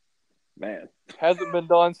team. Man. Hasn't been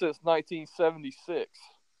done since 1976.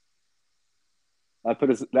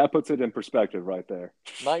 That puts it in perspective right there.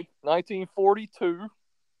 1942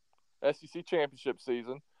 SEC championship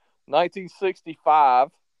season. 1965,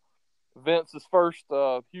 Vince's first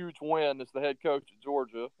huge win as the head coach at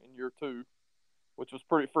Georgia in year 2, which was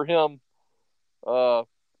pretty for him, kind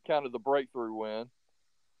of the breakthrough win.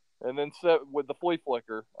 And then with the flea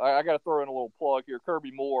flicker, I got to throw in a little plug here.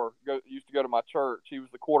 Kirby Moore used to go to my church. He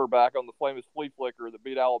was the quarterback on the famous flea flicker that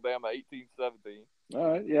beat Alabama 18-17.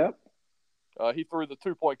 All right, yep. He threw the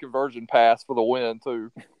 2-point conversion pass for the win,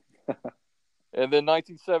 too. And then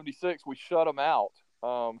 1976, we shut them out,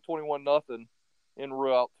 21-0 en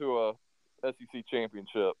route to a SEC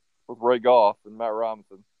championship with Ray Goff and Matt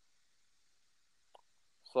Robinson.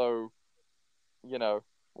 So,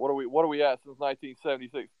 what are we at since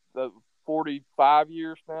 1976? 45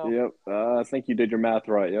 years now? Yep. I think you did your math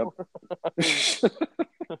right. Yep.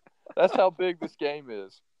 That's how big this game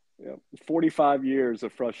is. Yep. 45 years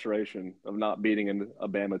of frustration of not beating a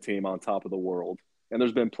Bama team on top of the world. And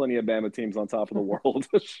there's been plenty of Bama teams on top of the world.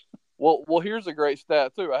 Well, here's a great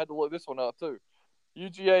stat, too. I had to look this one up, too.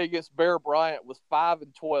 UGA against Bear Bryant was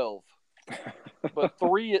 5-12. But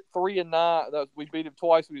 3-9. We beat him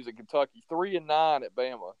twice when he was at Kentucky. 3-9 at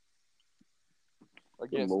Bama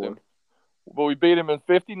against him. But we beat him in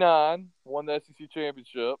 59, won the SEC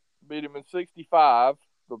championship. Beat him in 65,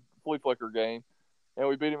 the flea flicker game, and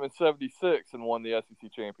we beat him in 76 and won the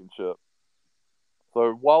SEC championship.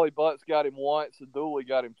 So Wally Butts got him once, and Dooley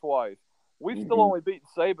got him twice. We've still only beaten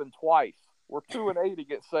Saban twice. We're 2-8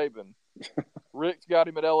 against Saban. Rick's got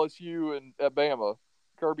him at LSU and at Bama.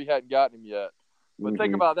 Kirby hadn't gotten him yet. But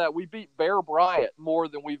think about that. We beat Bear Bryant more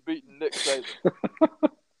than we've beaten Nick Saban.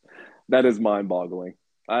 That is mind-boggling.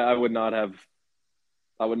 I would not have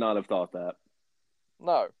thought that.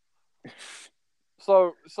 No.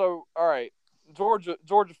 So all right. Georgia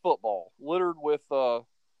football littered with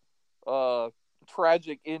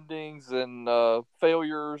tragic endings and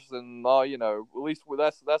failures, and at least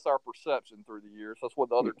that's our perception through the years. That's what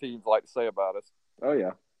the other teams like to say about us. Oh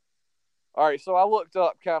yeah. All right, so I looked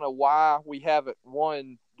up kind of why we haven't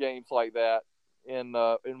won games like that, and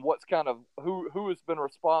what's kind of who has been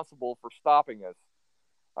responsible for stopping us.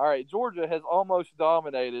 All right, Georgia has almost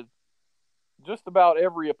dominated just about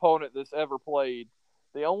every opponent that's ever played.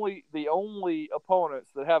 The only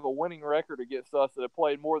opponents that have a winning record against us that have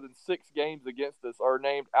played more than 6 games against us are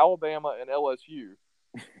named Alabama and LSU.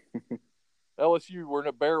 LSU we're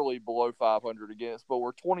barely below 500 against, but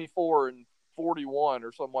we're 24-41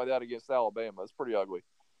 or something like that against Alabama. It's pretty ugly.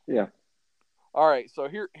 Yeah. All right, so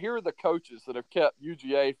here are the coaches that have kept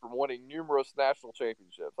UGA from winning numerous national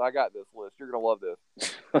championships. I got this list. You're going to love this.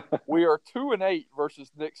 We are 2-8 versus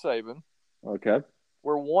Nick Saban. Okay.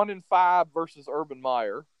 We're 1-5 versus Urban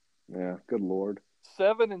Meyer. Yeah, good Lord.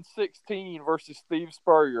 7-16 versus Steve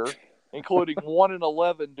Spurrier, including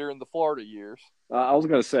 1-11 during the Florida years. I was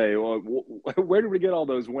going to say, well, where did we get all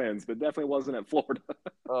those wins? But definitely wasn't at Florida.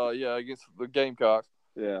 Yeah, against the Gamecocks.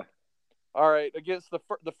 Yeah. All right, against the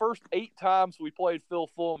first 8 times we played Phil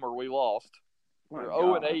Fulmer, we lost. We were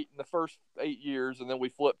 0-8 in the first 8 years, and then we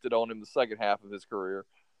flipped it on him the second half of his career.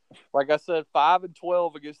 Like I said,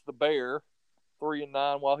 5-12 against the Bear,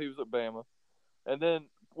 3-9 while he was at Bama. And then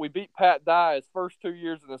we beat Pat Dye his first 2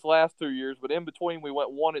 years and his last 2 years, but in between we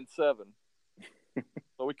went 1-7.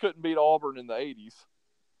 So we couldn't beat Auburn in the 80s.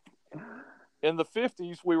 In the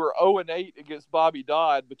 50s, we were 0-8 against Bobby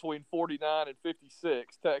Dodd between 49 and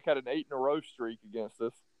 56. Tech had an 8-in-a-row streak against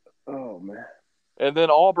us. Oh, man. And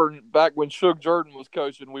then Auburn, back when Shug Jordan was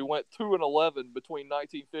coaching, we went 2-11 between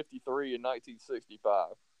 1953 and 1965.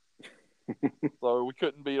 So we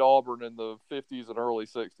couldn't beat Auburn in the 50s and early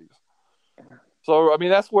 60s. So, I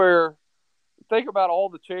mean, that's where – think about all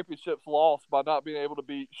the championships lost by not being able to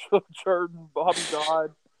beat Shug Jordan, Bobby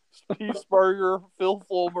Dodd, Steve Spurrier, Phil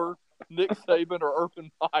Fulmer, Nick Saban, or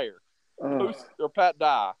Urban Meyer, or Pat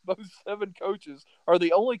Dye. Those 7 coaches are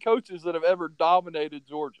the only coaches that have ever dominated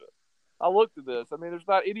Georgia. I looked at this. I mean, there's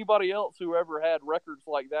not anybody else who ever had records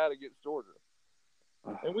like that against Georgia.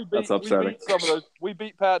 And That's we upsetting. beat some of those. We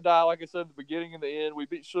beat Pat Dye, like I said, at the beginning and the end. We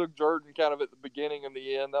beat Suge Jordan kind of at the beginning and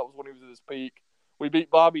the end. That was when he was at his peak. We beat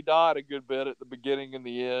Bobby Dodd a good bit at the beginning and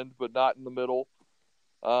the end, but not in the middle.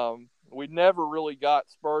 We never really got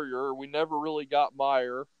Spurrier. We never really got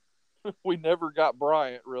Meyer. We never got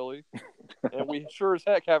Bryant, really. And we sure as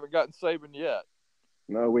heck haven't gotten Saban yet.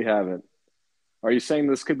 No, we haven't. Are you saying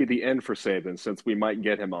this could be the end for Saban since we might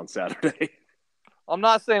get him on Saturday? I'm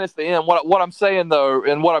not saying it's the end. What I'm saying, though,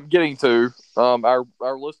 and what I'm getting to, our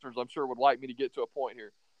listeners, I'm sure, would like me to get to a point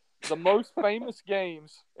here. The most famous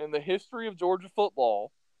games in the history of Georgia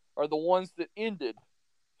football are the ones that ended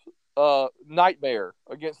nightmare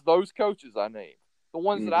against those coaches I named. The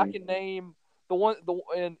ones that I can name,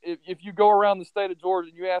 and if you go around the state of Georgia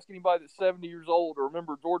and you ask anybody that's 70 years old to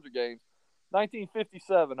remember Georgia games,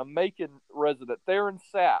 1957, a Macon resident, Theron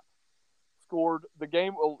Sapp, scored the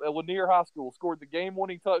game at Lanier High School, scored the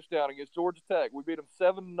game-winning touchdown against Georgia Tech. We beat them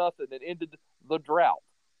 7-0 and ended the drought.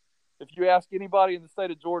 If you ask anybody in the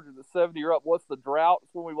state of Georgia that's 70 or up, what's the drought?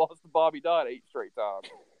 It's when we lost to Bobby Dodd 8 straight times.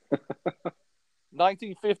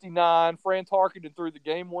 1959, Fran Tarkenton threw the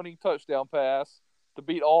game-winning touchdown pass to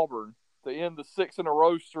beat Auburn to end the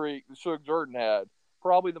 6-in-a-row streak that Suge Jordan had.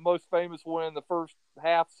 Probably the most famous win in the first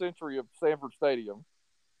half century of Sanford Stadium.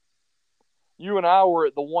 You and I were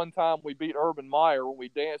at the one time we beat Urban Meyer when we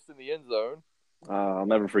danced in the end zone. I'll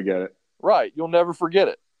never forget it. Right. You'll never forget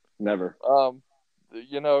it. Never.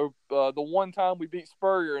 The one time we beat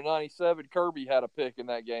Spurrier in 97, Kirby had a pick in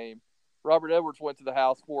that game. Robert Edwards went to the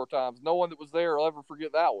house 4 times. No one that was there will ever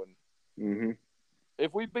forget that one. Mm-hmm.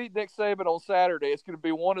 If we beat Nick Saban on Saturday, it's going to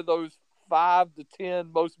be one of those 5 to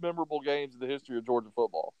 10 most memorable games in the history of Georgia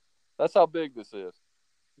football. That's how big this is.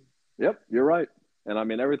 Yep, you're right. And I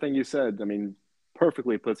mean, everything you said,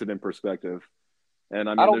 perfectly puts it in perspective. And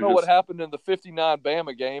I don't know what happened in the 59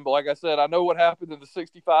 Bama game, but like I said, I know what happened in the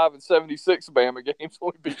 65 and 76 Bama games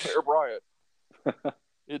when we beat Bear Bryant.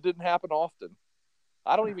 It didn't happen often.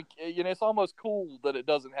 I don't even, it's almost cool that it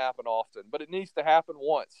doesn't happen often, but it needs to happen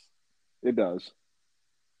once. It does.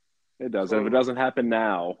 It does. And if it doesn't happen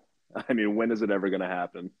now, when is it ever going to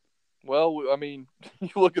happen? Well, you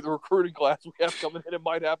look at the recruiting class we have coming in, it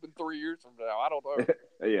might happen 3 years from now. I don't know.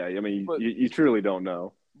 Yeah, you truly don't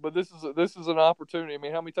know. But this is an opportunity.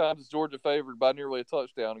 How many times is Georgia favored by nearly a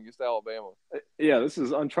touchdown against Alabama? Yeah, this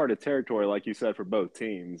is uncharted territory, like you said, for both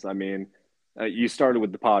teams. You started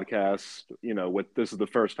with the podcast, this is the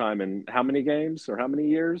first time in how many games or how many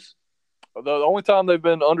years? The only time they've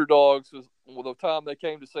been underdogs is the time they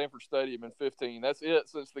came to Sanford Stadium in 15. That's it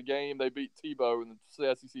since the game they beat Tebow in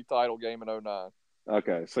the SEC title game in 2009.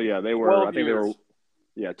 Okay, so yeah, they were. I think they were.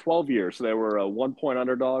 Yeah, 12 years. So they were a 1-point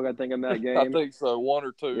underdog, I think, in that game. I think so, 1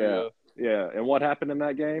 or 2. Yeah. And what happened in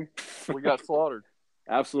that game? We got slaughtered.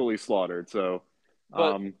 Absolutely slaughtered. So,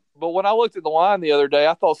 but when I looked at the line the other day,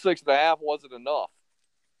 I thought 6.5 wasn't enough.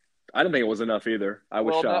 I didn't think it was enough either. I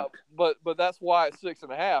was shocked. But that's why it's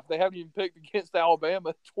 6.5. They haven't even picked against Alabama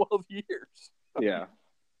in 12 years. Yeah.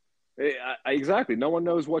 Exactly. No one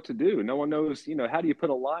knows what to do. No one knows, how do you put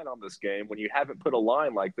a line on this game when you haven't put a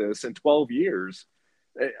line like this in 12 years?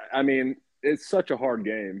 It's such a hard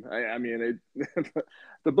game.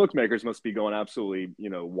 The bookmakers must be going absolutely,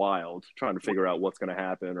 wild trying to figure out what's going to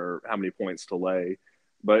happen or how many points to lay.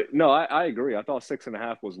 But no, I agree. I thought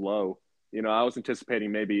 6.5 was low. I was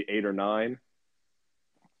anticipating maybe 8 or 9.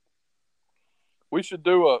 We should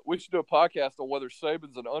do a podcast on whether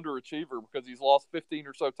Saban's an underachiever because he's lost 15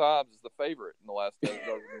 or so times as the favorite in the last 10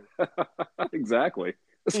 years. Exactly.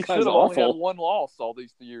 He should have only had 1 loss all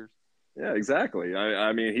these years. Yeah, exactly.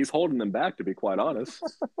 He's holding them back, to be quite honest.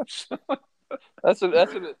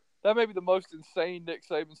 That may be the most insane Nick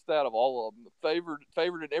Saban stat of all of them.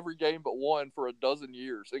 Favored in every game but 1 for a dozen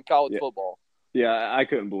years in college football. Yeah, I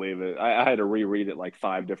couldn't believe it. I had to reread it like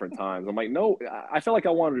 5 different times. I'm like, no, I felt like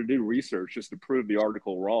I wanted to do research just to prove the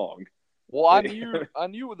article wrong. Well, I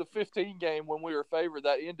knew with the 15 game when we were favored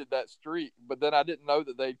that ended that streak, but then I didn't know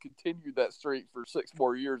that they'd continued that streak for 6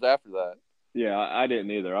 more years after that. Yeah, I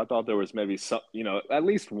didn't either. I thought there was maybe some, at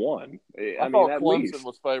least one. I thought Clemson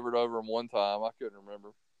was favored over them one time. I couldn't remember.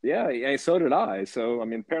 Yeah, and so did I. So,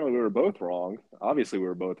 apparently we were both wrong. Obviously we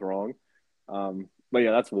were both wrong. But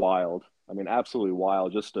yeah, that's wild. Absolutely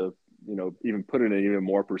wild just to, even put it in even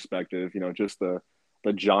more perspective, just the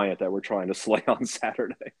giant that we're trying to slay on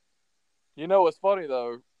Saturday. What's funny,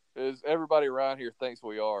 though, is everybody around here thinks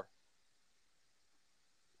we are.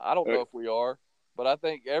 I don't know if we are, but I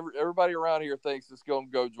think everybody around here thinks it's going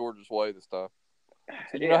to go Georgia's way this time.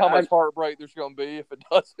 So you know how much heartbreak there's going to be if it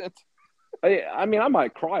doesn't? I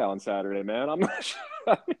might cry on Saturday, man. I'm not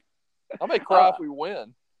sure. I may cry if we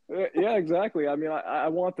win. Yeah, exactly. I mean, I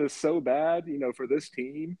want this so bad, for this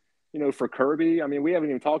team, for Kirby. I mean, we haven't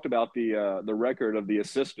even talked about the record of the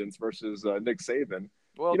assistants versus Nick Saban.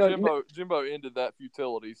 Well, You know, Jimbo ended that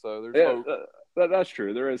futility, so there's yeah, hope. that's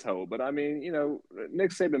true. There is hope, but I mean,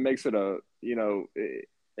 Nick Saban makes it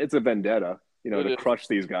it's a vendetta, It to is. crush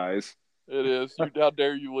these guys. It is. How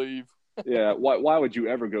dare you leave? Yeah, why would you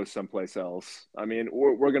ever go someplace else? I mean,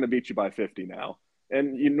 we're going to beat you by 50 now,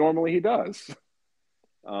 and normally he does.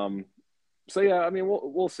 Um, so yeah, I mean,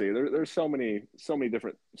 we'll see. There's so many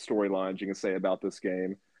different storylines you can say about this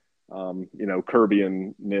game. Kirby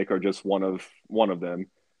and Nick are just one of them.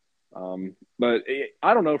 But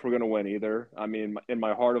I don't know if we're going to win either. I mean, in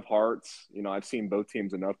my heart of hearts, I've seen both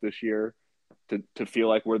teams enough this year to feel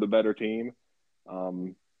like we're the better team.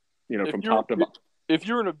 Um, If from you're top to bottom. if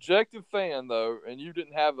you're an objective fan though, and you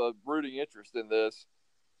didn't have a rooting interest in this,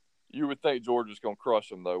 you would think Georgia's going to crush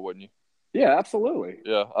them, though, wouldn't you? Yeah, absolutely.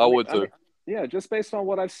 Yeah, I I mean, would I too. mean, yeah, just based on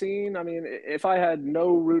what I've seen. I mean, if I had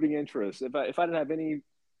no rooting interest, if I didn't have any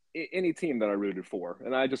team that I rooted for,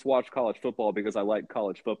 and I just watched college football because I like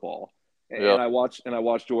college football, Yeah, and I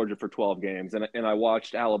watched Georgia for 12 games, and I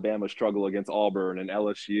watched Alabama struggle against Auburn and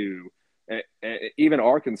LSU, and even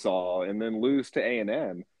Arkansas, and then lose to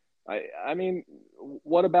A&M. I mean,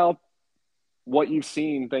 what about what you've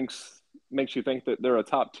seen makes you think that they're a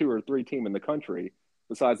top two or three team in the country,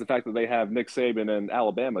 besides the fact that they have Nick Saban and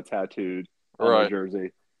Alabama tattooed on their right,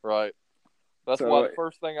 jersey. right. That's why So the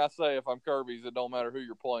first thing I say if I'm Kirby's, it don't matter who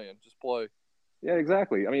you're playing, just play. yeah,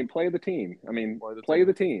 exactly. I mean, play the team. I mean, Play the play team.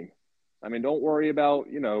 the team. I mean, don't worry about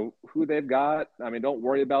who they've got. I mean, don't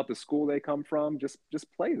worry about the school they come from. Just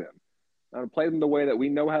play them. Play them the way that we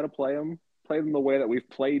know how to play them. Play them the way that we've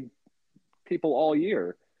played people all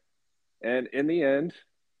year. And in the end,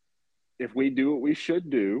 if we do what we should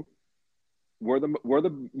do, we're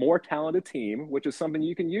the more talented team, which is something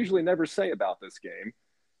you can usually never say about this game.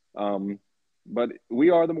 Um, but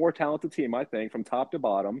we are the more talented team, I think, from top to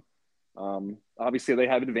bottom. Obviously, they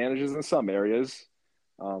have advantages in some areas,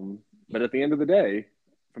 but at the end of the day,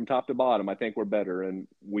 from top to bottom, I think we're better, and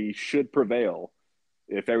we should prevail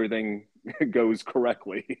if everything goes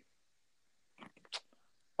correctly.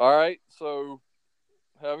 All right. So,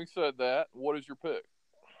 having said that, what is your pick?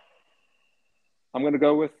 I'm gonna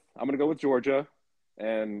go with Georgia,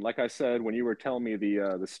 and like I said, when you were telling me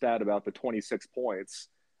the stat about the 26 points,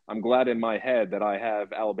 I'm glad in my head that I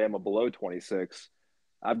have Alabama below 26.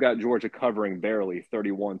 I've got Georgia covering barely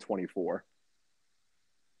 31-24. All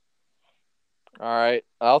right.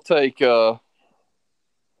 I'll take Georgia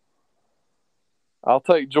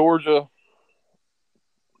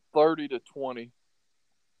 30-20.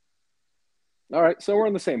 All right, so we're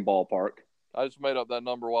in the same ballpark. I just made up that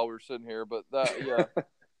number while we were sitting here, but that yeah,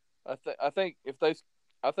 I think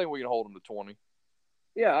we can hold them to 20.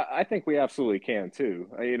 Yeah, I think we absolutely can too.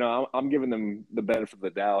 I'm giving them the benefit of the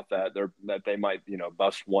doubt that they might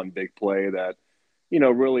bust one big play that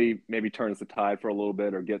really maybe turns the tide for a little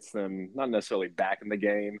bit or gets them not necessarily back in the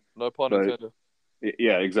game, No pun but intended.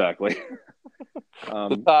 yeah, exactly. The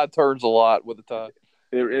um, tide turns a lot with the tide.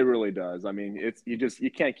 it really does. I mean,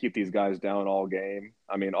 you can't keep these guys down all game.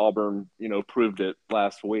 I mean, Auburn proved it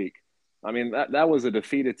last week. I mean that was a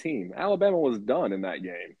defeated team. Alabama was done in that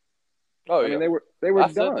game. Oh I mean yeah, they were I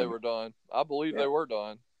said they done. were done. I believe Yeah, they were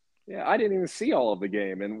done. yeah. I didn't even see all of the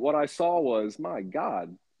game, and what I saw was, my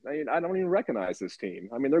God, I don't even recognize this team.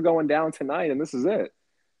 I mean, they're going down tonight, and this is it.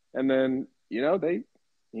 And then they,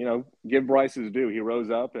 give Bryce his due. He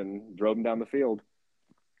rose up and drove him down the field.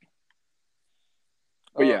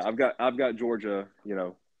 But Uh, yeah, I've got Georgia,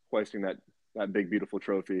 hoisting that big beautiful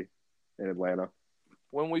trophy in Atlanta.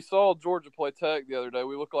 when we saw Georgia play Tech the other day,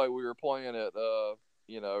 we looked like we were playing at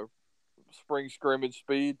you know, spring scrimmage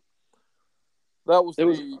speed. That was It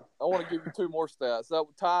was the. I want to give you two more stats. That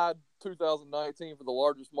tied 2019 for the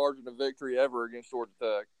largest margin of victory ever against Georgia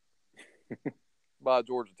Tech by a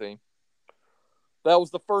Georgia team. That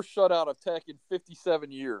was the first shutout of Tech in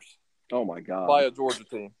 57 years oh my by God, a Georgia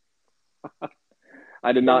team.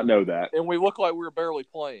 I did And not know that. we looked like we were barely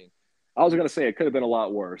playing. I was going to say it could have been a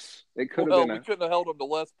lot worse. It could have Well, been we a couldn't have held them to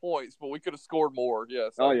less points, but we could have scored more.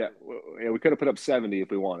 Yes, oh I yeah, agree. yeah, we could have put up 70 if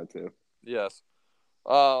we wanted to. Yes.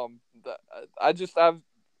 Um,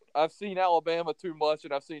 I've seen Alabama too much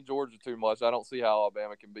and I've seen Georgia too much. I don't see how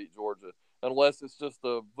Alabama can beat Georgia unless it's just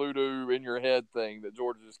a voodoo in your head thing that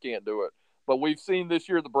Georgia just can't do it. But we've seen this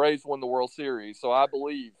year the Braves win the World Series, so I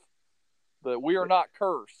believe that we are not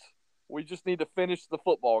cursed. We just need to finish the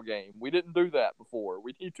football game. We didn't do that before.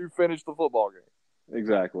 We need to finish the football game.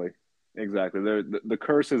 Exactly. Exactly. The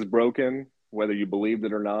curse is broken. whether you believed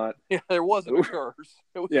it or not. Yeah, there wasn't a curse.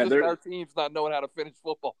 It was Yeah, just our teams not knowing how to finish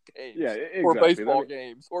football games, yeah, or exactly. baseball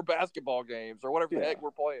games, or basketball games, or whatever the Yeah, heck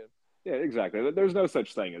we're playing. yeah, exactly. There's no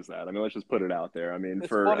such thing as that. I mean, let's just put it out there. It's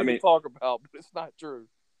funny to talk about, but it's not true.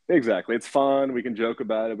 Exactly. It's fun. We can joke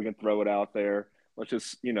about it. We can throw it out there. Let's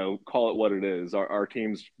just, call it what it is. Our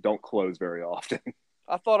teams don't close very often.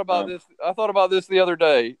 I thought about Um, this. I thought about this the other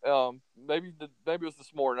day. Maybe it was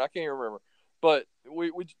this morning. I can't remember. But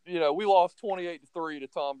we lost 28-3 to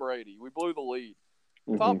Tom Brady. We blew the lead.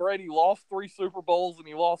 Tom mhm. Brady lost 3 Super Bowls and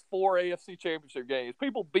he lost 4 AFC Championship games.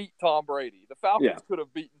 People beat Tom Brady. The Yeah. Falcons could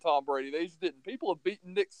have beaten Tom Brady. They just didn't. People have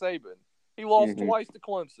beaten Nick Saban. He lost Mhm. twice to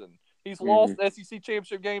Clemson. He's lost Mhm. SEC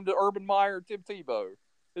Championship game to Urban Meyer and Tim Tebow.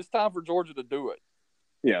 It's time for Georgia to do it.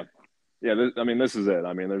 Yeah. Yeah. This is it.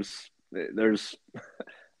 There's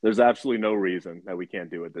there's absolutely no reason that we can't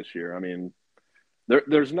do it this year.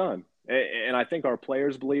 There's none. And I think our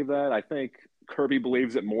players believe that. I think Kirby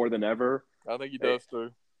believes it more than ever. I think he does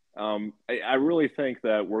too. I really think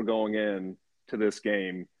that we're going in to this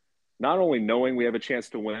game not only knowing we have a chance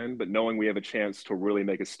to win, but knowing we have a chance to really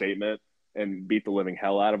make a statement and beat the living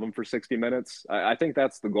hell out of them for 60 minutes. I think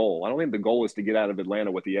that's the goal. I don't think the goal is to get out of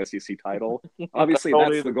Atlanta with the SEC title. Obviously,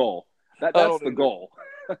 that's the goal. That's the goal.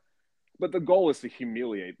 But the goal is to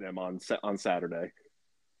humiliate them on Saturday.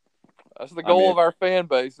 That's the goal of our fan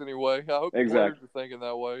base, anyway. I hope the players Exactly. are thinking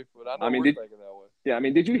that way, but I know we're thinking that way. Yeah,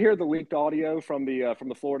 did you hear the leaked audio from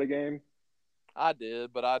the Florida game? I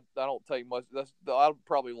did, but I don't take much. I'd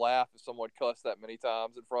probably laugh if someone cussed that many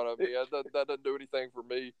times in front of me. That doesn't do anything for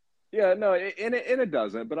me. Yeah, no, and it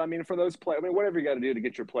doesn't. But for those players, whatever you got to do to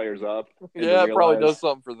get your players up and to Yeah, it probably does realize,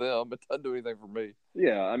 something for them, but it doesn't do anything for me.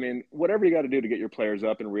 yeah, whatever you got to do to get your players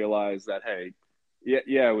up and realize that, hey,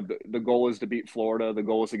 yeah, the goal is to beat Florida. The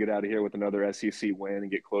goal is to get out of here with another SEC win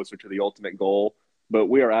and get closer to the ultimate goal. But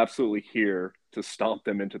we are absolutely here to stomp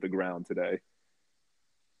them into the ground today.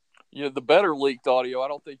 The better leaked audio I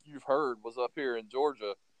don't think you've heard was up here in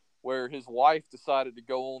Georgia, where his wife decided to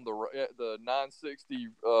go on the 960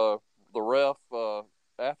 the Ref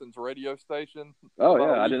Athens radio station. Oh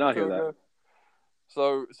yeah, I did not hear that.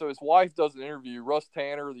 So his wife does an interview. Russ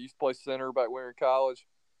Tanner, that used to play center back when we were in college,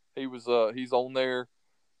 he's on there,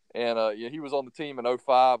 and he was on the team in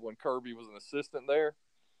 05 when Kirby was an assistant there,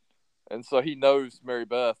 and so he knows Mary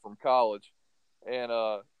Beth from college, and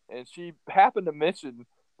she happened to mention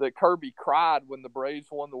that Kirby cried when the Braves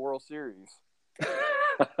won the World Series.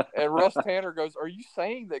 And Russ Tanner goes, "Are you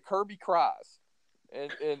saying that Kirby cries?"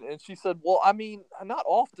 And she said, "Well, not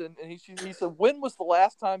often." And he said, "When was the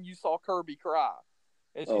last time you saw Kirby cry?"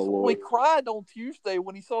 And she said, "Well, he cried on Tuesday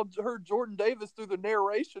when he heard Jordan Davis do the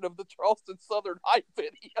narration of the Charleston Southern Hype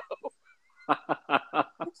video."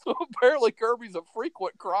 So apparently Kirby's a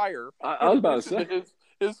frequent crier. I was about to say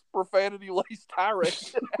his profanity-laced tirade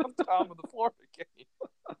at halftime of the Florida game.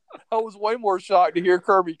 I was way more shocked to hear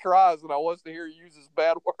Kirby cries than I was to hear he uses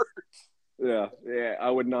bad words. Yeah, I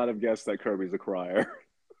would not have guessed that Kirby's a crier.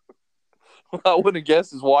 I wouldn't have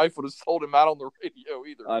guessed his wife would have sold him out on the radio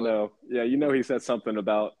either. I know. Yeah, he said something to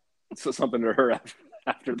her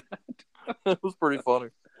after that. It was pretty funny.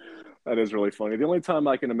 That is really funny. The only time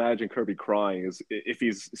I can imagine Kirby crying is if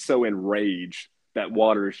he's so enraged that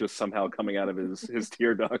water is just somehow coming out of his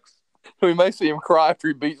tear ducts. We may see him cry after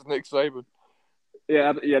he beats Nick Saban.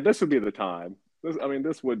 Yeah, this would be the time.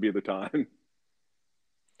 This would be the time.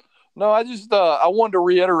 No, I just I wanted to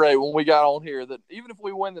reiterate when we got on here that even if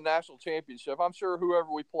we win the national championship, I'm sure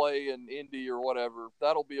whoever we play in Indy or whatever,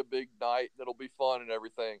 that'll be a big night. That'll be fun and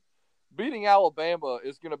everything. Beating Alabama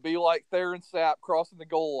is going to be like Theron Sapp crossing the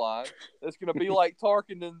goal line. It's going to be like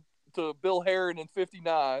Tarkenton to Bill Herron in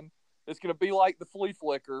 '59. It's going to be like the flea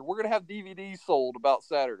flicker. We're going to have DVDs sold about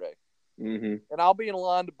Saturday, mm-hmm. and I'll be in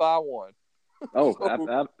line to buy one. Oh,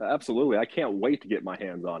 absolutely! I can't wait to get my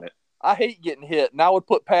hands on it. I hate getting hit, and I would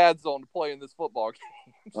put pads on to play in this football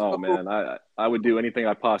game. Oh man, I would do anything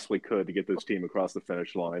I possibly could to get this team across the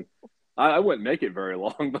finish line. I wouldn't make it very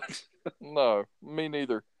long, but no, me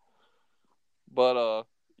neither. But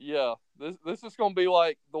yeah, this is gonna be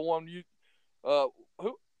like the one you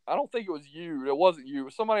who I don't think it was you. It wasn't you. It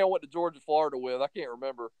was somebody I went to Georgia, Florida with. I can't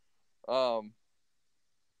remember.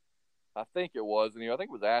 I think it was, and I think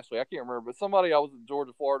it was Ashley. I can't remember, but somebody I was in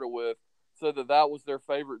Georgia, Florida with said that was their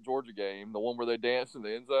favorite Georgia game, the one where they danced in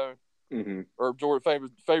the end zone, mm-hmm. or Georgia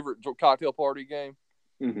favorite cocktail party game.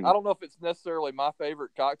 Mm-hmm. I don't know if it's necessarily my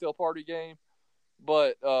favorite cocktail party game,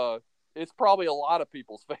 but it's probably a lot of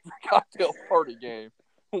people's favorite cocktail party game.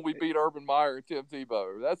 when we beat Urban Meyer and Tim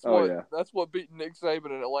Tebow. Oh yeah, That's what beating Nick Saban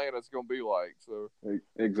in Atlanta is going to be like. So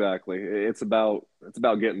exactly. It's about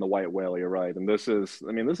getting the white whale. You're right, and this is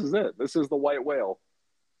it. This is the white whale.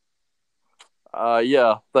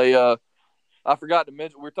 yeah, they I forgot to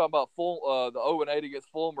mention we were talking about the 0-8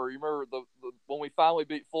 against Fulmer. You remember when we finally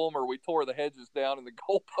beat Fulmer, we tore the hedges down in the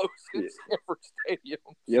goalposts in Sanford Stadium.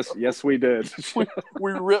 Yes, yes, we did.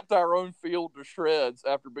 we ripped our own field to shreds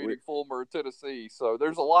after beating Fulmer, Tennessee. So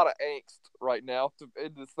there's a lot of angst right now to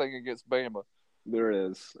end this thing against Bama. There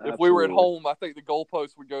is. If we were at home, I think the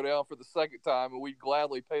goalpost would go down for the second time, and we'd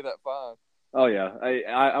gladly pay that fine. Oh yeah,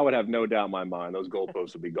 I would have no doubt in my mind those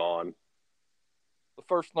goalposts would be gone. The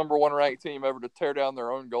first number one ranked team ever to tear down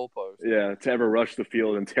their own goalpost. Yeah, to ever rush the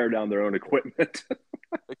field and tear down their own equipment.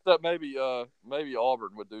 Except maybe Auburn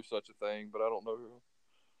would do such a thing, but I don't know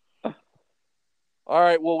who. All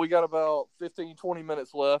right, well, we got about 15, 20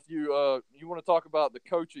 minutes left. You want to talk about the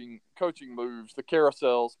coaching moves? The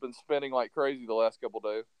carousel's been spinning like crazy the last couple of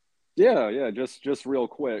days. Yeah, just real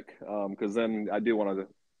quick, because then I do want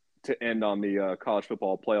to end on the college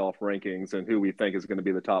football playoff rankings and who we think is going to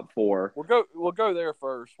be the top four. We'll go there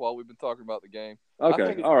first while we've been talking about the game.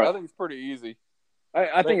 Okay, all right. I think it's pretty easy.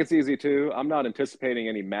 I think it's easy too. I'm not anticipating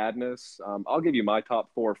any madness. I'll give you my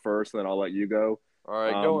top four first, and then I'll let you go. All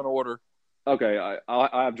right, go in order. Okay,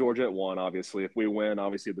 I have Georgia at 1, obviously. If we win,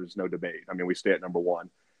 obviously there's no debate. I mean, we stay at number 1.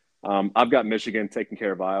 I've got Michigan taking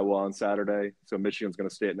care of Iowa on Saturday, so Michigan's going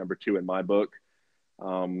to stay at number 2 in my book.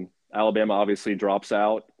 Alabama obviously drops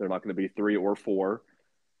out. They're not going to be 3 or 4.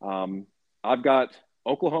 I've got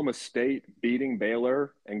Oklahoma State beating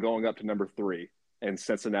Baylor and going up to number 3, and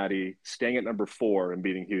Cincinnati staying at number 4 and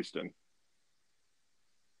beating Houston.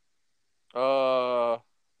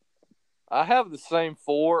 I have the same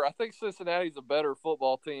 4. I think Cincinnati's a better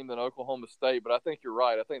football team than Oklahoma State, but I think you're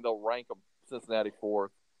right. I think they'll rank them Cincinnati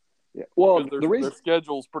 4th. Yeah. Well, their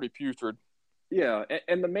schedule's pretty putrid. Yeah,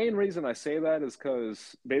 and the main reason I say that is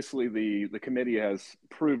because basically the committee has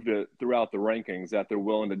proved it throughout the rankings that they're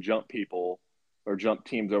willing to jump people or jump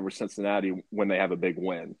teams over Cincinnati when they have a big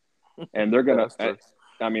win, and they're gonna.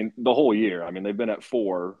 I mean, the whole year. I mean, they've been at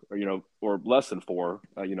 4, or less than 4,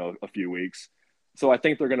 a few weeks. So I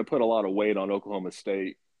think they're going to put a lot of weight on Oklahoma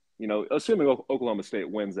State. Assuming Oklahoma State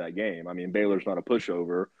wins that game. I mean, Baylor's not a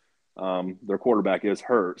pushover. Their quarterback is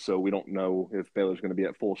hurt, so we don't know if Baylor's going to be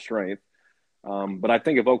at full strength. But I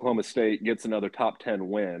think if Oklahoma State gets another top 10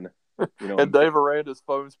 win, and Dave Aranda's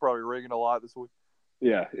phone's probably ringing a lot this week.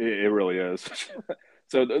 Yeah, it really is.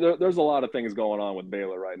 So there's a lot of things going on with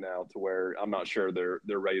Baylor right now to where I'm not sure they're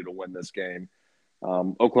ready to win this game.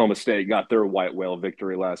 Oklahoma State got their white whale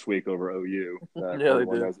victory last week over OU. Yeah, they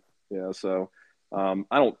did. Yeah, so I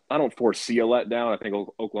don't foresee a letdown. I think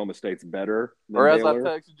Oklahoma State's better than or as Baylor.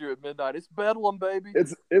 I texted you at midnight, it's Bedlam, baby.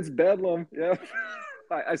 It's Bedlam. Yeah.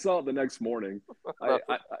 I saw it the next morning.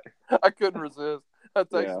 I couldn't resist. I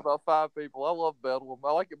texted about 5 people. I love Bedlam.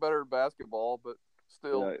 I like it better than basketball, but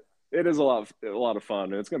still. Yeah, it is a lot of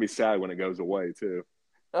fun, and it's going to be sad when it goes away, too.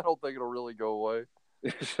 I don't think it'll really go away.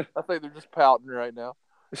 I think they're just pouting right now.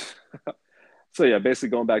 So, yeah, basically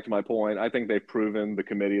going back to my point, I think they've proven, the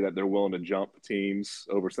committee, that they're willing to jump teams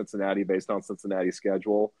over Cincinnati based on Cincinnati's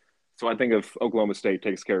schedule. So I think if Oklahoma State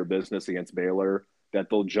takes care of business against Baylor, that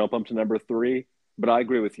they'll jump them to number 3. But I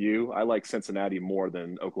agree with you. I like Cincinnati more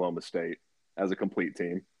than Oklahoma State as a complete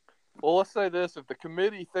team. Well, let's say this. If the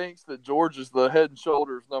committee thinks that Georgia's the head and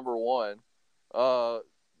shoulders number 1, do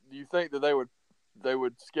you think that they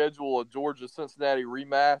would schedule a Georgia-Cincinnati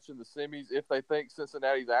rematch in the semis if they think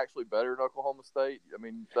Cincinnati's actually better than Oklahoma State? I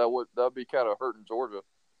mean, that'd be kind of hurting Georgia.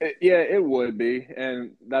 Yeah, it would be.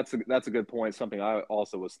 And that's a good point. Something I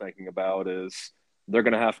also was thinking about is they're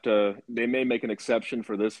going to have to – they may make an exception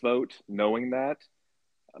for this vote knowing that.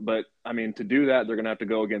 But, I mean, to do that, they're going to have to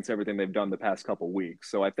go against everything they've done the past couple of weeks.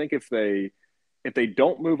 So I think if they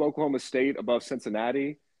don't move Oklahoma State above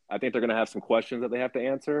Cincinnati, I think they're going to have some questions that they have to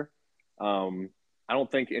answer. I don't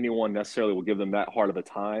think anyone necessarily will give them that hard of a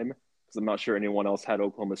time because I'm not sure anyone else had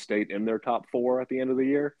Oklahoma State in their top 4 at the end of the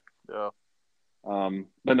year. Yeah.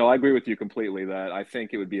 But no, I agree with you completely that I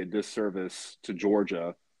think it would be a disservice to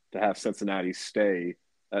Georgia to have Cincinnati stay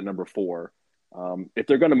at number 4. If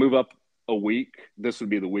they're going to move up a week, this would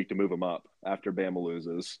be the week to move them up after Bama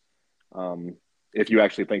loses. If you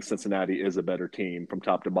actually think Cincinnati is a better team from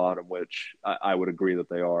top to bottom, which I would agree that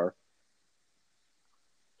they are.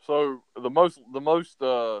 So the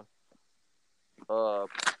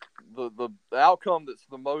outcome that's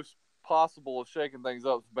the most possible of shaking things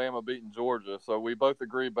up is Bama beating Georgia. So we both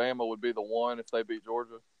agree Bama would be the 1 if they beat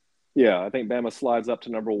Georgia. Yeah, I think Bama slides up to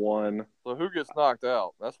number 1. So who gets knocked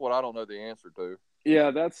out? That's what I don't know the answer to.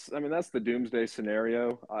 Yeah, that's the doomsday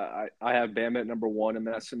scenario. I have Bama at number one in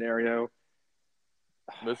that scenario.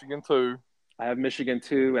 Michigan 2, I have Michigan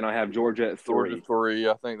two, and I have Georgia at Georgia three. 3.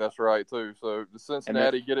 I think that's right too. So does And then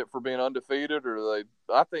Cincinnati get it for being undefeated, or do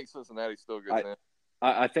they? I think Cincinnati still gets I, in.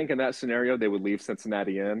 I think in that scenario they would leave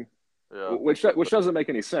Cincinnati in, Yeah, I think which so which too. doesn't make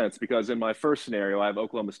any sense because in my first scenario I have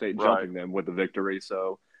Oklahoma State Right. jumping them with the victory.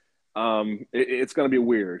 So it's going to be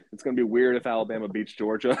weird. It's going to be weird if Alabama beats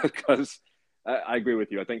Georgia because I agree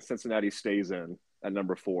with you. I think Cincinnati stays in at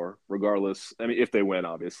number four, regardless. I mean, if they win,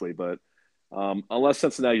 obviously, but unless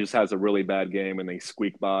Cincinnati just has a really bad game and they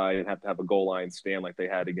squeak by and have to have a goal line stand like they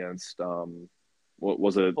had against what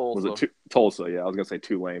was it? Was it Tulsa. Tulsa? Yeah, I was going to say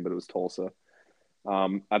Tulane, but it was Tulsa.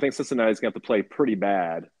 I think Cincinnati's going to have to play pretty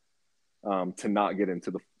bad to not get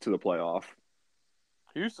into the playoff.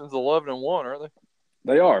 Houston's 11-1, aren't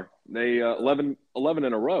they? They are. They 11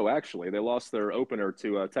 in a row. Actually, they lost their opener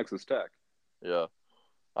to Texas Tech. Yeah.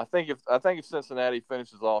 I think if Cincinnati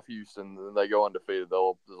finishes off Houston and they go undefeated,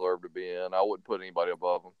 they'll deserve to be in. I wouldn't put anybody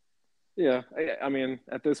above them. Yeah, I mean,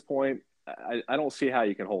 at this point, I don't see how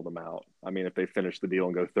you can hold them out. I mean, if they finish the deal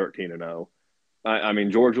and go 13-0, I mean,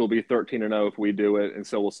 Georgia will be 13-0 if we do it, and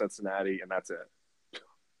so will Cincinnati, and that's it.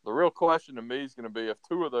 The real question to me is going to be if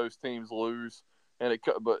two of those teams lose, and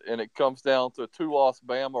it comes down to a 2-loss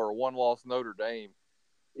Bama or a 1-loss Notre Dame.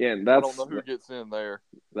 Yeah, and I don't know who gets in there.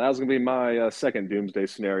 that was going to be my second doomsday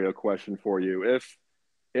scenario question for you.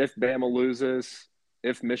 If Bama loses,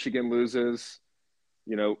 if Michigan loses,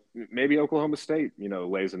 maybe Oklahoma State,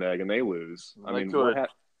 lays an egg and they lose. And I they mean, could.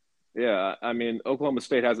 yeah, I mean, Oklahoma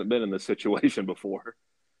State hasn't been in this situation before.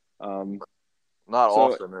 Um, Not so,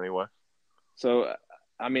 often, anyway. so,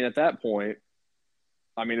 I mean, at that point,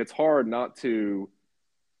 I mean, it's hard not to.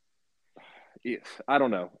 I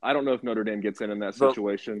don't know. I don't know if Notre Dame gets in that The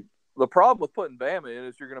situation. the problem with putting Bama in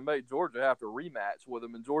is you're going to make Georgia have to rematch with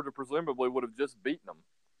them, and Georgia presumably would have just beaten them.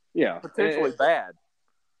 Yeah, Potentially bad.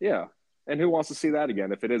 yeah. And who wants to see that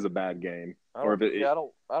again if it is a bad game I or don't. if it? Yeah,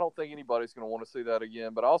 I don't think anybody's going to want to see that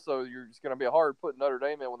again. But also, you're just going to be hard putting Notre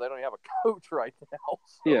Dame in when they don't even have a coach right now.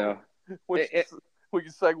 Yeah, So, which we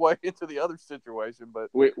can segue into the other situation. But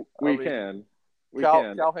we I we mean, can we Cal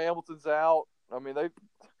can. Cal Hamilton's out. I mean, they.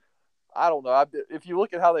 I don't know. If you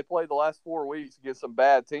look at how they played the last 4 weeks against some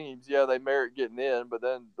bad teams, yeah, they merit getting in. But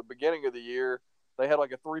then the beginning of the year, they had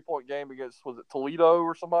like a 3-point game against, was it Toledo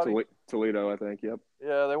or somebody? Toledo, I think. Yep.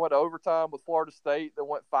 Yeah, they went to overtime with Florida State. They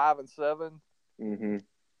went 5-7. Mm-hmm.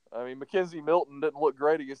 I mean, McKenzie Milton didn't look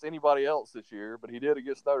great against anybody else this year, but he did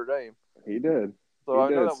against Notre Dame. He did. So He I know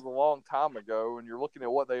did. that was a long time ago, and you're looking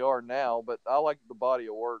at what they are now. But I like the body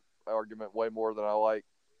of work argument way more than I like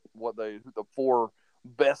the four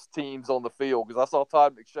best teams on the field. Because I saw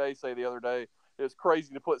Todd McShay say the other day it's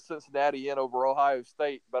crazy to put Cincinnati in over Ohio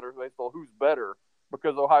State. Better, they thought who's better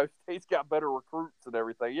because Ohio State's got better recruits and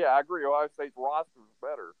everything. Yeah, I agree. Ohio State's roster is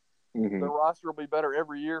better. Mm-hmm. Their roster will be better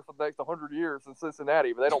every year for the next 100 years than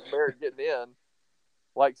Cincinnati, but they don't merit getting in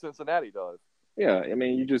like Cincinnati does. Yeah, I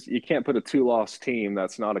mean, you can't put a two-loss team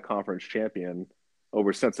that's not a conference champion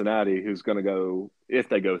over Cincinnati, who's going to go if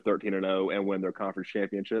they go 13-0 and win their conference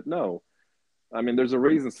championship. No, I mean, there's a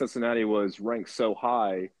reason Cincinnati was ranked so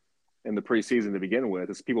high in the preseason to begin with.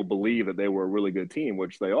 Is people believe that they were a really good team,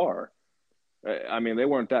 which they are. I mean, they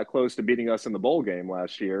weren't that close to beating us in the bowl game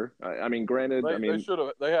last year. I mean, granted, I They mean, should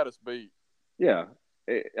have. They had us beat. yeah,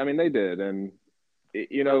 I mean, they did, and you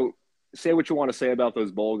They, know, say what you want to say about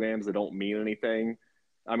those bowl games that don't mean anything.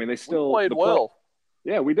 I mean, they we still played the play. well.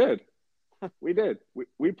 Yeah, we did. We did.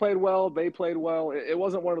 We played well. They played well. It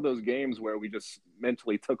wasn't one of those games where we just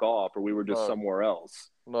mentally took off or we were just No, somewhere else.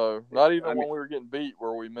 no, not even I mean, when we were getting beat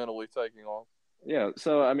were we mentally taking off. yeah.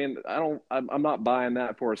 So I mean, I don't. I'm not buying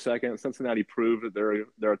that for a second. Cincinnati proved that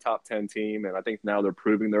they're a top 10 team, and I think now they're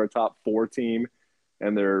proving they're a top 4 team,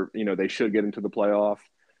 and they should get into the playoff.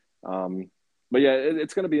 Um, but yeah,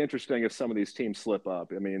 it's going to be interesting if some of these teams slip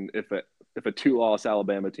up. I mean, if a 2-loss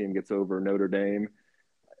Alabama team gets over Notre Dame,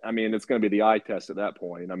 I mean, it's going to be the eye test at that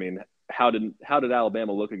point. I mean, how did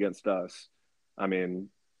Alabama look against us? I mean,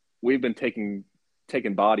 we've been taking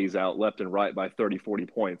bodies out left and right by 30, 40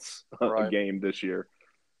 points a Right, game this year.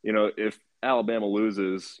 If Alabama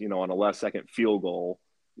loses, on a last second field goal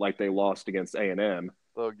like they lost against A&M,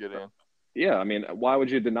 they'll get in. yeah, I mean, why would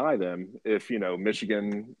you deny them if,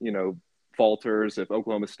 Michigan, falters, if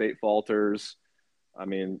Oklahoma State falters? I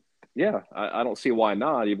mean, yeah, I don't see why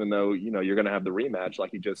not, even though, you're going to have the rematch,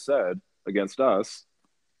 like you just said, against us.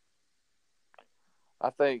 I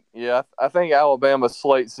think Alabama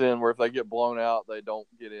slates in where if they get blown out, they don't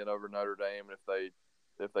get in over Notre Dame. And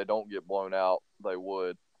if they don't get blown out, they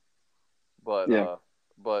would. But Yeah.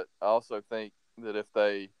 but I also think that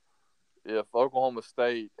if Oklahoma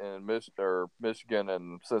State and Michigan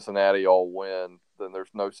and Cincinnati all win, then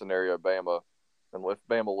there's no scenario Bama, and if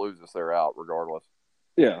Bama loses, they're out regardless.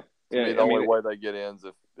 Yeah, To me, the only way they get in is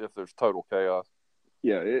if there's total chaos.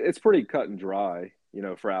 Yeah, it's pretty cut and dry,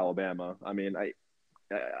 for Alabama. I mean,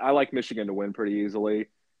 I like Michigan to win pretty easily.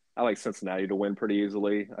 I like Cincinnati to win pretty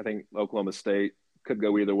easily. I think Oklahoma State could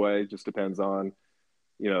go either way. Just depends on,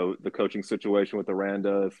 the coaching situation with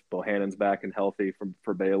Aranda, if Bohannon's back and healthy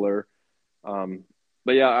for Baylor.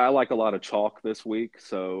 But yeah, I like a lot of chalk this week.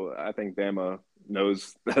 So I think Bama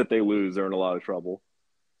knows that if they lose, they're in a lot of trouble.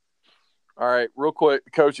 All right, real quick, the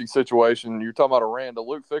coaching situation. You're talking about Aranda.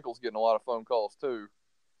 Luke Fickell's getting a lot of phone calls too.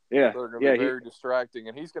 Yeah, they're going to be very distracting,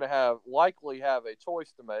 and he's going to likely have a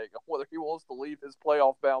choice to make on whether he wants to leave his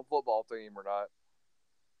playoff-bound football team or not.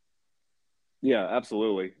 Yeah,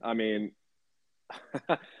 absolutely. I mean,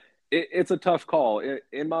 it's a tough call.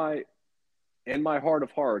 In my heart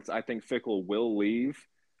of hearts, I think Fickell will leave.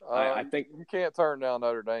 I think you can't turn down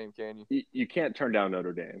Notre Dame, can you? You can't turn down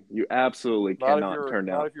Notre Dame. You absolutely cannot turn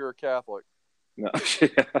down. Not if you're a Catholic. No,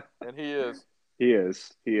 and he is.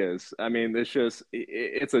 He is. I mean,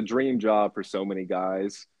 it's a dream job for so many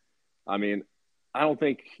guys. I mean, I don't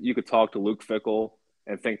think you could talk to Luke Fickell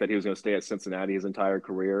and think that he was going to stay at Cincinnati his entire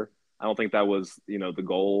career. I don't think that was, the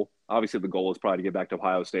goal. Obviously, the goal is probably to get back to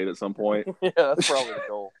Ohio State at some point. Yeah, that's probably the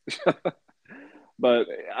goal. But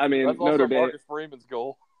I mean, that's also Notre Dame. Marcus Freeman's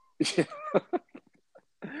goal. Yeah.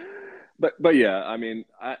 But yeah, I mean,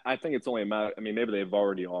 I think it's only a matter. I mean, maybe they've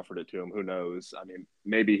already offered it to him. Who knows? I mean,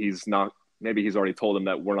 maybe he's not. Maybe he's already told him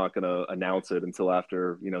that we're not going to announce it until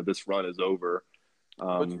after this run is over.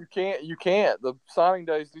 But you can't. The signing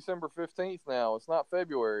day is December 15th now. It's not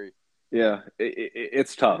February. Yeah,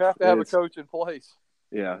 it's tough. You have to have a coach in place.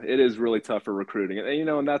 Yeah, it is really tough for recruiting,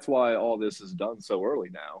 and that's why all this is done so early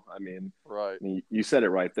now. I mean, right? You said it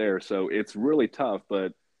right there. So it's really tough,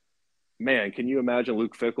 but. Man, can you imagine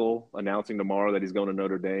Luke Fickell announcing tomorrow that he's going to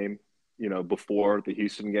Notre Dame, before the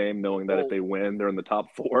Houston game, knowing that if they win, they're in the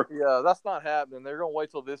top 4? Yeah, that's not happening. They're going to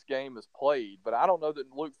wait till this game is played. But I don't know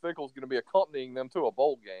that Luke Fickell's going to be accompanying them to a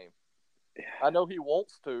bowl game. Yeah. I know he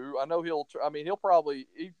wants to. I know he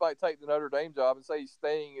might take the Notre Dame job and say he's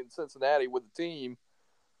staying in Cincinnati with the team.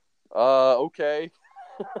 Okay.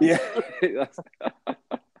 Yeah.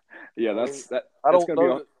 That's that.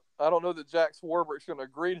 I don't know that Jack Swarbrick's going to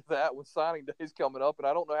agree to that when signing day is coming up, and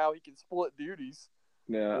I don't know how he can split duties.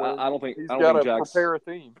 Yeah, I don't think he's got to prepare a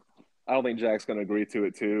team. I don't think Jack's going to agree to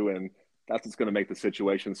it too, and that's what's going to make the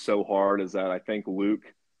situation so hard. Is that I think Luke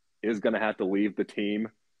is going to have to leave the team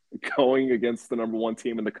going against the number 1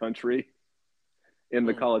 team in the country in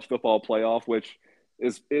the college football playoff, which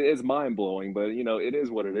is mind blowing. But it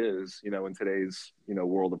is what it is. In today's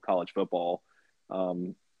world of college football.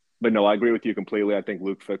 But no, I agree with you completely. I think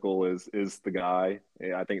Luke Fickell is the guy.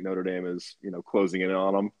 I think Notre Dame is, closing in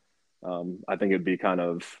on him. I think it'd be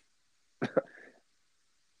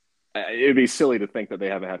it'd be silly to think that they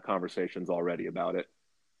haven't had conversations already about it.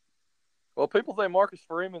 Well, people think Marcus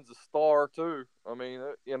Freeman's a star too. I mean,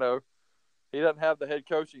 he doesn't have the head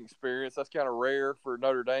coaching experience. That's kind of rare for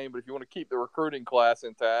Notre Dame. But if you want to keep the recruiting class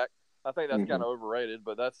intact, I think that's kind of overrated.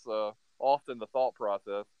 But that's often the thought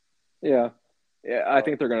process. Yeah. Yeah, I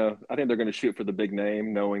think they're gonna shoot for the big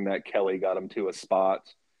name, knowing that Kelly got them to a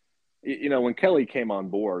spot. When Kelly came on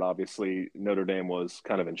board, obviously Notre Dame was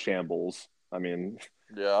kind of in shambles. I mean,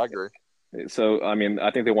 yeah, I agree. So, I mean, I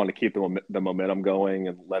think they want to keep the momentum going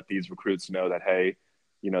and let these recruits know that, hey,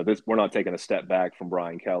 we're not taking a step back from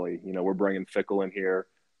Brian Kelly. We're bringing Fickell in here.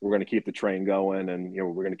 We're going to keep the train going, and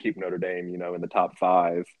we're going to keep Notre Dame, in the top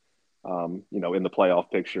 5, in the playoff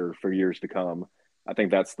picture for years to come. I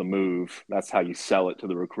think that's the move. That's how you sell it to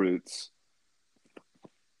the recruits.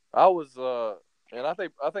 I was, and I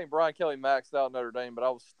think Brian Kelly maxed out Notre Dame, but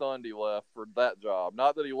I was stunned he left for that job.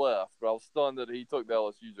 Not that he left, but I was stunned that he took the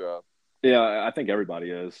LSU job. Yeah, I think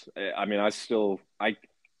everybody is. I mean,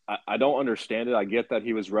 I don't understand it. I get that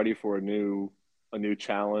he was ready for a new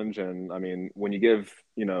challenge, and I mean, when you give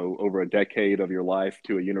over a decade of your life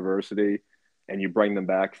to a university, and you bring them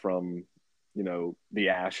back from the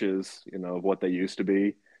ashes, of what they used to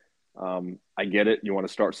be. I get it. You want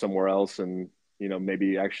to start somewhere else and,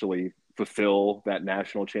 maybe actually fulfill that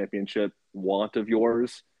national championship want of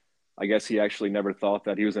yours. I guess he actually never thought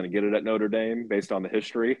that he was going to get it at Notre Dame based on the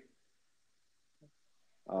history.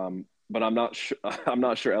 But I'm not sure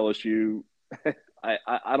LSU,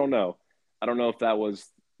 I don't know. I don't know if that was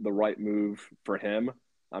the right move for him.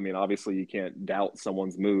 I mean, obviously you can't doubt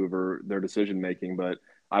someone's move or their decision-making, but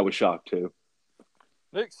I was shocked too.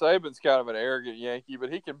 Nick Saban's kind of an arrogant Yankee,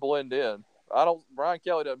 but he can blend in. Brian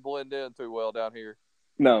Kelly doesn't blend in too well down here.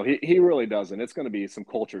 No, he really doesn't. It's going to be some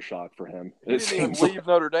culture shock for him. He It didn't even seems leave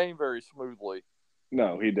Notre Dame very smoothly.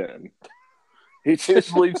 No, he didn't. He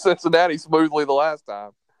didn't leave Cincinnati smoothly the last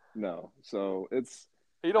time. No, so it's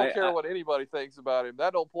he don't care what anybody thinks about him.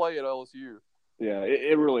 That don't play at LSU. Yeah,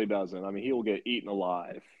 it really doesn't. I mean, he will get eaten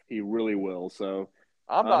alive. He really will. So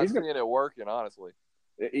I'm not seeing it working, honestly.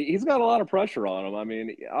 He's got a lot of pressure on him. I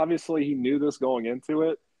mean, obviously he knew this going into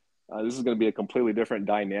it. This is going to be a completely different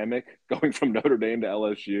dynamic going from Notre Dame to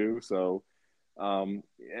LSU. So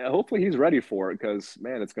hopefully he's ready for it because,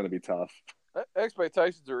 man, it's going to be tough.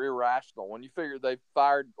 Expectations are irrational when you figure they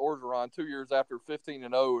fired Orgeron 2 years after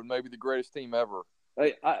 15-0 and maybe the greatest team ever.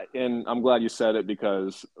 And I'm glad you said it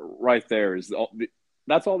because right there is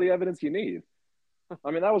that's all the evidence you need.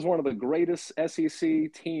 I mean, that was one of the greatest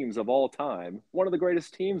SEC teams of all time. One of the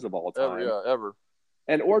greatest teams of all time. Ever.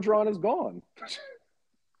 And Orgeron is gone.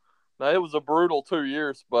 Now, it was a brutal 2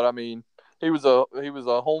 years, but I mean, he was a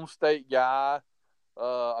home state guy.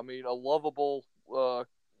 I mean, a lovable,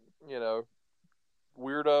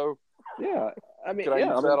 weirdo. Yeah, I mean,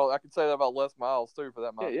 I can say that about Les Miles too, for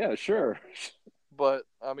that matter. Yeah, sure. But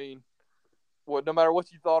I mean, no matter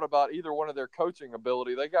what you thought about either one of their coaching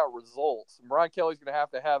ability, they got results. And Brian Kelly's going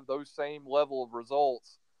to have those same level of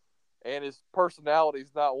results, and his personality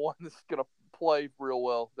is not one that's going to play real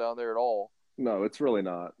well down there at all. No, it's really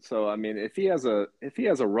not. So I mean, if he has a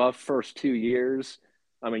rough first 2 years,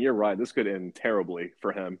 I mean, you're right. This could end terribly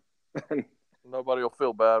for him. Nobody will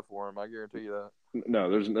feel bad for him. I guarantee you that.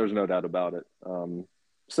 No, there's no doubt about it.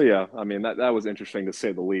 So yeah, I mean that was interesting to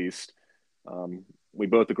say the least. We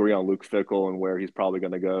both agree on Luke Fickell and where he's probably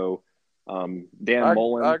going to go.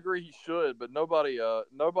 Mullen. I agree he should, but nobody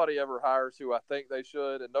ever hires who I think they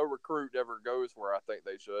should, and no recruit ever goes where I think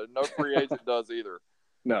they should. No free agent does either.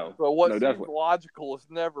 No. But what seems definitely logical is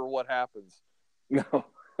never what happens. No.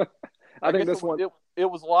 I think this one. It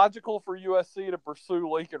was logical for USC to pursue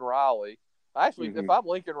Lincoln Riley. Actually, if I'm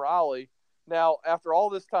Lincoln Riley, now after all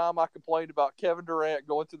this time I complained about Kevin Durant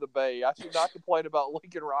going to the Bay. I should not complain about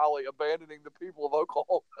Lincoln Riley abandoning the people of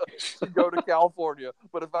Oklahoma to go to California.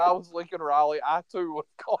 But if I was Lincoln Riley, I too would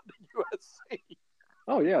have gone to USC.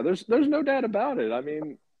 Oh yeah, there's no doubt about it. I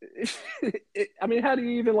mean, how do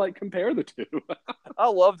you even compare the two? I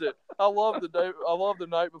loved it. I loved the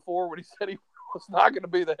night before when he said he was not going to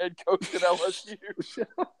be the head coach at LSU.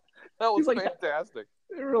 That was fantastic.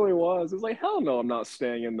 It really was. It's hell no, I'm not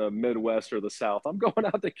staying in the Midwest or the South. I'm going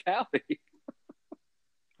out to Cali.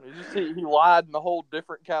 He lied in a whole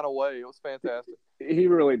different kind of way. It was fantastic. He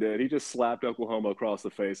really did. He just slapped Oklahoma across the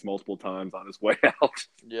face multiple times on his way out.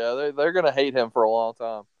 Yeah, they're going to hate him for a long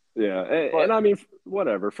time. Yeah, and I mean,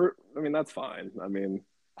 whatever. That's fine. I mean,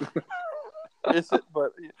 is it?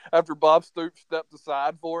 But after Bob Stoops stepped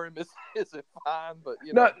aside for him, is it fine? But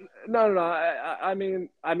no. I mean,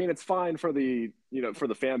 it's fine for the for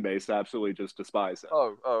the fan base to absolutely just despise him.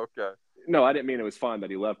 Oh, okay. No, I didn't mean it was fine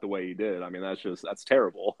that he left the way he did. I mean, that's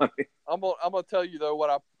terrible. I'm gonna tell you though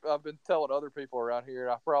what I've been telling other people around here,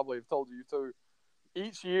 and I probably have told you too.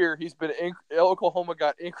 Each year Oklahoma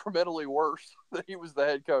got incrementally worse than he was the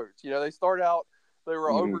head coach. They start out, they were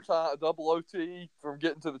overtime, double OT from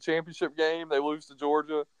getting to the championship game. They lose to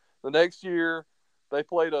Georgia. The next year, they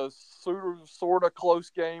played a sort of close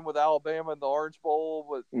game with Alabama in the Orange Bowl,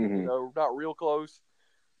 but not real close.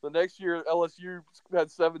 The next year, LSU had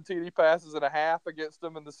 7 TD passes and a half against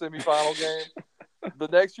them in the semifinal game. The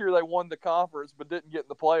next year, they won the conference but didn't get in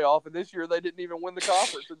the playoff. And this year, they didn't even win the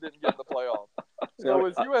conference and didn't get in the playoff. So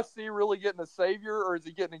is USC really getting a savior, or is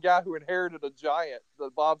he getting a guy who inherited a giant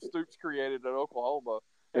that Bob Stoops created at Oklahoma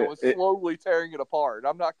and was slowly tearing it apart?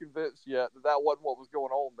 I'm not convinced yet that wasn't what was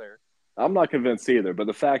going on there. I'm not convinced either. But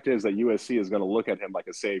the fact is that USC is going to look at him like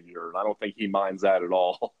a savior, and I don't think he minds that at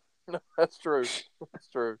all. That's true. That's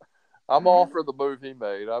true. I'm all for the move he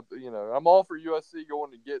made. I'm all for USC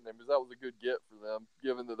going and getting him because that was a good get for them,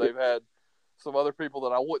 given that they've had some other people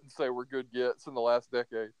that I wouldn't say were good gets in the last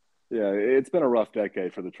decade. Yeah, it's been a rough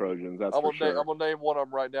decade for the Trojans. That's for sure. I'm gonna name one of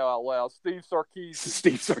them right now out loud. Steve Sarkisian.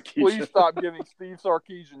 Steve Sarkisian. Please stop giving Steve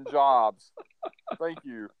Sarkisian jobs. Thank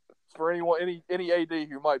you. For anyone, any AD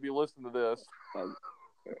who might be listening to this.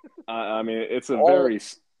 I mean, it's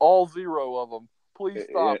all 0 of them. Please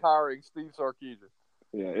stop hiring Steve Sarkisian.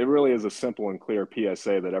 Yeah, it really is a simple and clear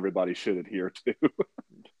PSA that everybody should adhere to.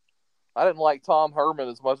 I didn't like Tom Herman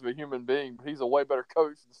as much of a human being, but he's a way better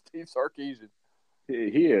coach than Steve Sarkisian.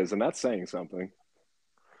 He is, and that's saying something.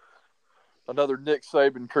 Another Nick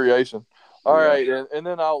Saban creation. All right, and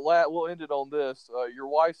then we'll end it on this. Your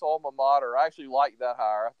wife's alma mater. I actually like that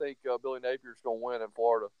hire. I think Billy Napier's going to win in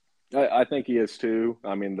Florida. I think he is too.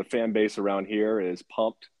 I mean, the fan base around here is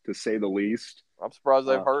pumped, to say the least. I'm surprised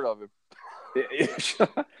they've Uh, heard of him.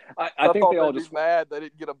 I I think thought they all they'd be just. mad they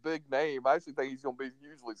didn't get a big name. I actually think he's going to be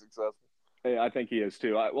hugely successful. I think he is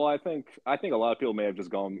too. I think a lot of people may have just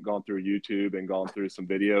gone through YouTube and gone through some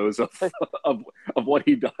videos of They, of what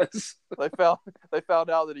he does. they found they found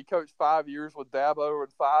out that he coached 5 years with Dabo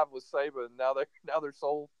and 5 with Saban. And now they're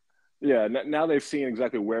sold. Yeah, now they've seen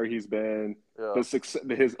exactly where he's been, Yeah. the success,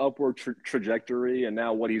 his upward trajectory, and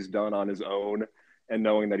now what he's done on his own, and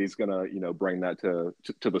knowing that he's gonna, bring that to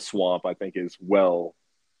the swamp, I think is well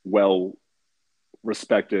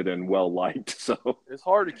respected and well liked. So It's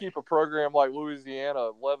hard to keep a program like Louisiana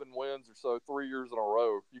 11 wins or so 3 years in a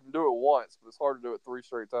row. You can do it once, but it's hard to do it 3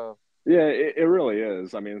 straight times. yeah, it really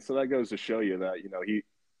is. I mean, so that goes to show you that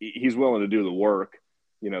he's willing to do the work,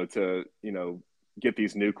 to get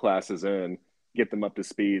these new classes in, get them up to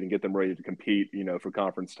speed, and get them ready to compete, for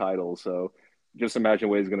conference titles. So just imagine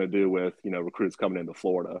what he's going to do with recruits coming into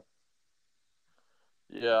Florida.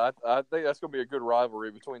 Yeah, I think that's going to be a good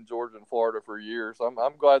rivalry between Georgia and Florida for years. I'm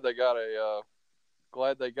glad they got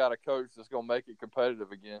a coach that's going to make it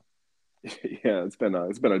competitive again. Yeah, it's been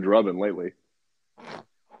a drubbing lately.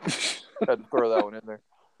 Had to throw that one in there.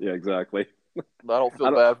 Yeah, exactly. I don't feel I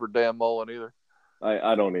don't bad for Dan Mullen either.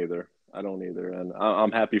 I don't either. I don't either, and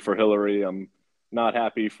I'm happy for Hillary. I'm not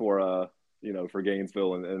happy for for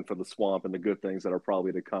Gainesville and for the swamp and the good things that are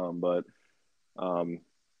probably to come. But um,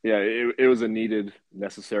 yeah, it was a needed,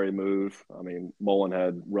 necessary move. I mean, Mullen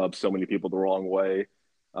had rubbed so many people the wrong way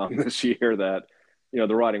this year that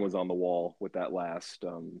the writing was on the wall with that last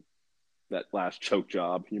choke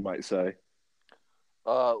job, you might say.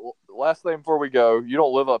 Last thing before we go, you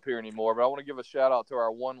don't live up here anymore, but I want to give a shout out to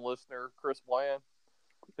our one listener, Chris Bland.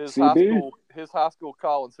 His high CB, school, his high school,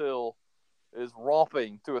 Collins Hill, is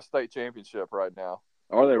romping to a state championship right now.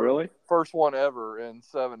 are they really? First one ever in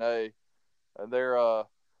 7A, and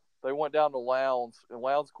they went down to Lowndes, and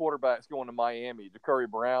Lowndes quarterback's going to Miami. DeCurry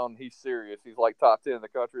Brown, he's serious. He's like top 10 in the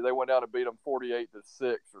country. They went down and beat them 48-6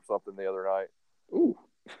 or something the other night, Ooh,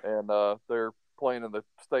 and they're playing in the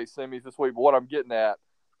state semis this week. But what I'm getting at,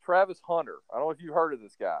 Travis Hunter. I don't know if you heard of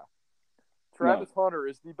this guy. no. Travis Hunter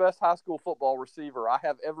is the best high school football receiver I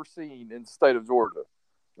have ever seen in the state of Georgia.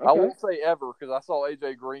 I Okay. won't say ever because I saw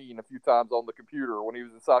AJ Green a few times on the computer when he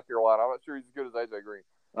was in South Carolina. I'm not sure he's as good as AJ Green.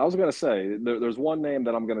 I was gonna say there's one name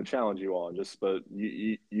that I'm gonna challenge you on, but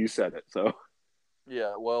you said it, so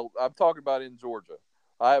Yeah, well, I'm talking about in Georgia.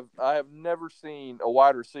 I have never seen a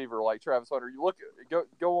wide receiver like Travis Hunter. You look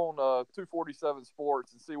at go on 247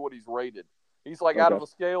 Sports and see what he's rated. He's like out okay. of a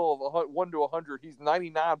scale of 1 to 100, he's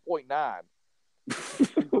 99.9. He's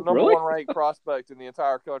the number Really? one ranked prospect in the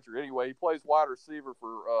entire country. Anyway, he plays wide receiver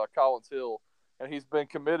for Collins Hill, and he's been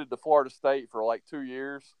committed to Florida State for like 2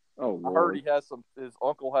 years. Oh I heard Lord. his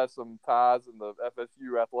uncle has some ties in the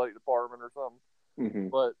FSU athletic department or something. Hmm.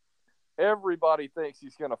 But everybody thinks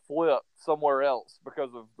he's going to flip somewhere else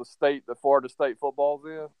because of the state that Florida State football's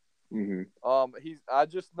in. Hmm. I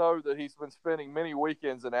just know that he's been spending many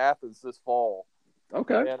weekends in Athens this fall.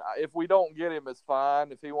 Okay. And if we don't get him, it's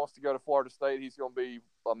fine. If he wants to go to Florida State, he's going to be,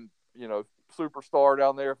 superstar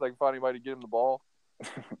down there if they can find anybody to get him the ball.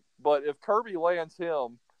 But if Kirby lands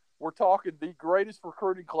him, we're talking the greatest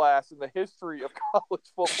recruiting class in the history of college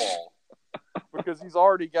football because he's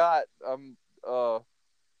already got,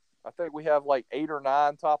 I think we have like 8 or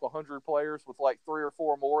 9 top 100 players with like 3 or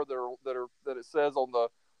 4 more that it says on the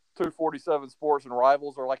 247 Sports and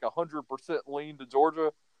Rivals are like 100% lean to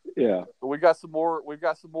Georgia. Yeah. But we got some more. We've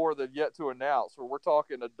got some more that yet to announce. Where we're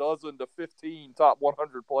talking a dozen to 15 top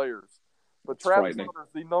 100 players. But It's Travis frightening. Hunter is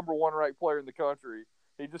the number one ranked player in the country.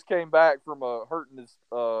 He just came back from hurting his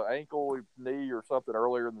ankle, knee, or something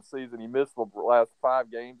earlier in the season. He missed the last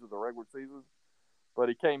 5 games of the regular season, but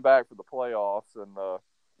he came back for the playoffs. And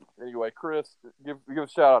anyway, Chris, give a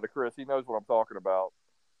shout out to Chris. He knows what I'm talking about.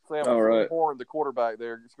 Sam All right. Horn, the quarterback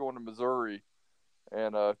there, is going to Missouri,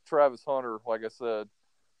 and Travis Hunter, like I said,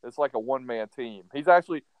 it's like a one-man team. He's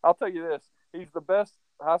actually, I'll tell you this, he's the best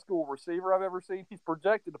high school receiver I've ever seen. He's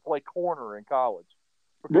projected to play corner in college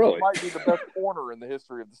because Really? he might be the best corner in the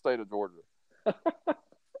history of the state of Georgia.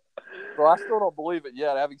 So I still don't believe it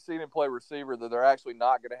yet, having seen him play receiver, that they're actually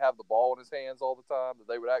not going to have the ball in his hands all the time, that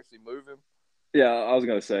they would actually move him. Yeah, I was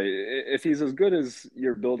gonna say if he's as good as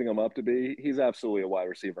you're building him up to be, he's absolutely a wide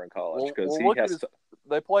receiver in college because Well, he look at has his. to.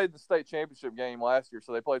 They played the state championship game last year,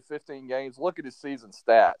 so they played 15 games. Look at his season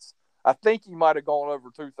stats. I think he might have gone over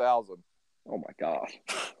 2,000. Oh my God.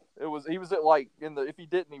 He was at like if he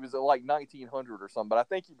didn't, he was at like 1,900 or something. But I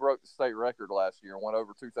think he broke the state record last year and went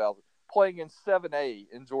over 2,000 playing in 7A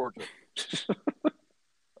in Georgia.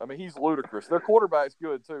 I mean, he's ludicrous. Their quarterback's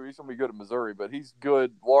good, too. He's going to be good at Missouri, but he's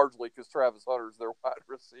good largely because Travis Hunter's their wide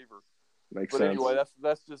receiver. Makes But sense. anyway,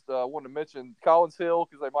 that's just I wanted to mention Collins Hill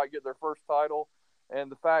because they might get their first title,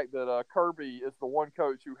 and the fact that Kirby is the one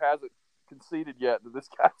coach who hasn't conceded yet that this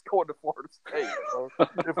guy's going to Florida State. So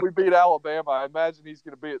if we beat Alabama, I imagine he's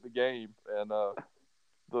going to be at the game, and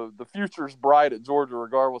the future's bright at Georgia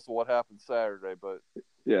regardless of what happens Saturday. But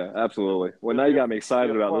yeah, absolutely. Well, now you got me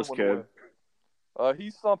excited about this kid.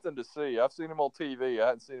 He's something to see. I've seen him on TV. I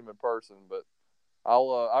hadn't seen him in person, but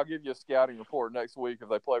I'll give you a scouting report next week if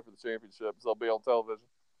they play for the championship. They'll be on television.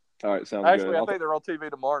 All right, sounds Actually, good. I think they're on TV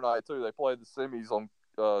tomorrow night too. They play the semis on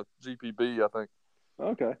GPB, I think.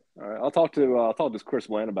 Okay, all right. I'll talk to Chris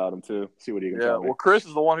Bland about him too. See what he can tell me. Well, Chris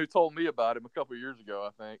is the one who told me about him a couple of years ago,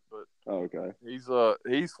 I think. But okay, he's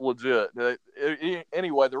legit.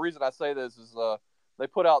 Anyway, the reason I say this is they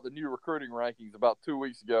put out the new recruiting rankings about 2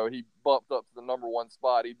 weeks ago. He bumped up to the number 1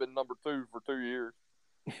 spot. He'd been number 2 for 2 years,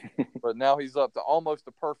 but now he's up to almost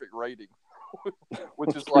a perfect rating,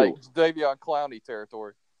 which is like Davion Clowney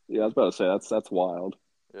territory. Yeah, I was about to say that's wild.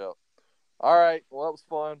 Yeah. All right. Well, that was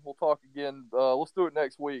fun. We'll talk again. Let's do it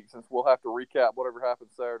next week since we'll have to recap whatever happened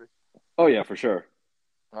Saturday. Oh, yeah, for sure.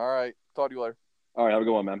 All right. Talk to you later. All right. Have a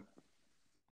good one, man.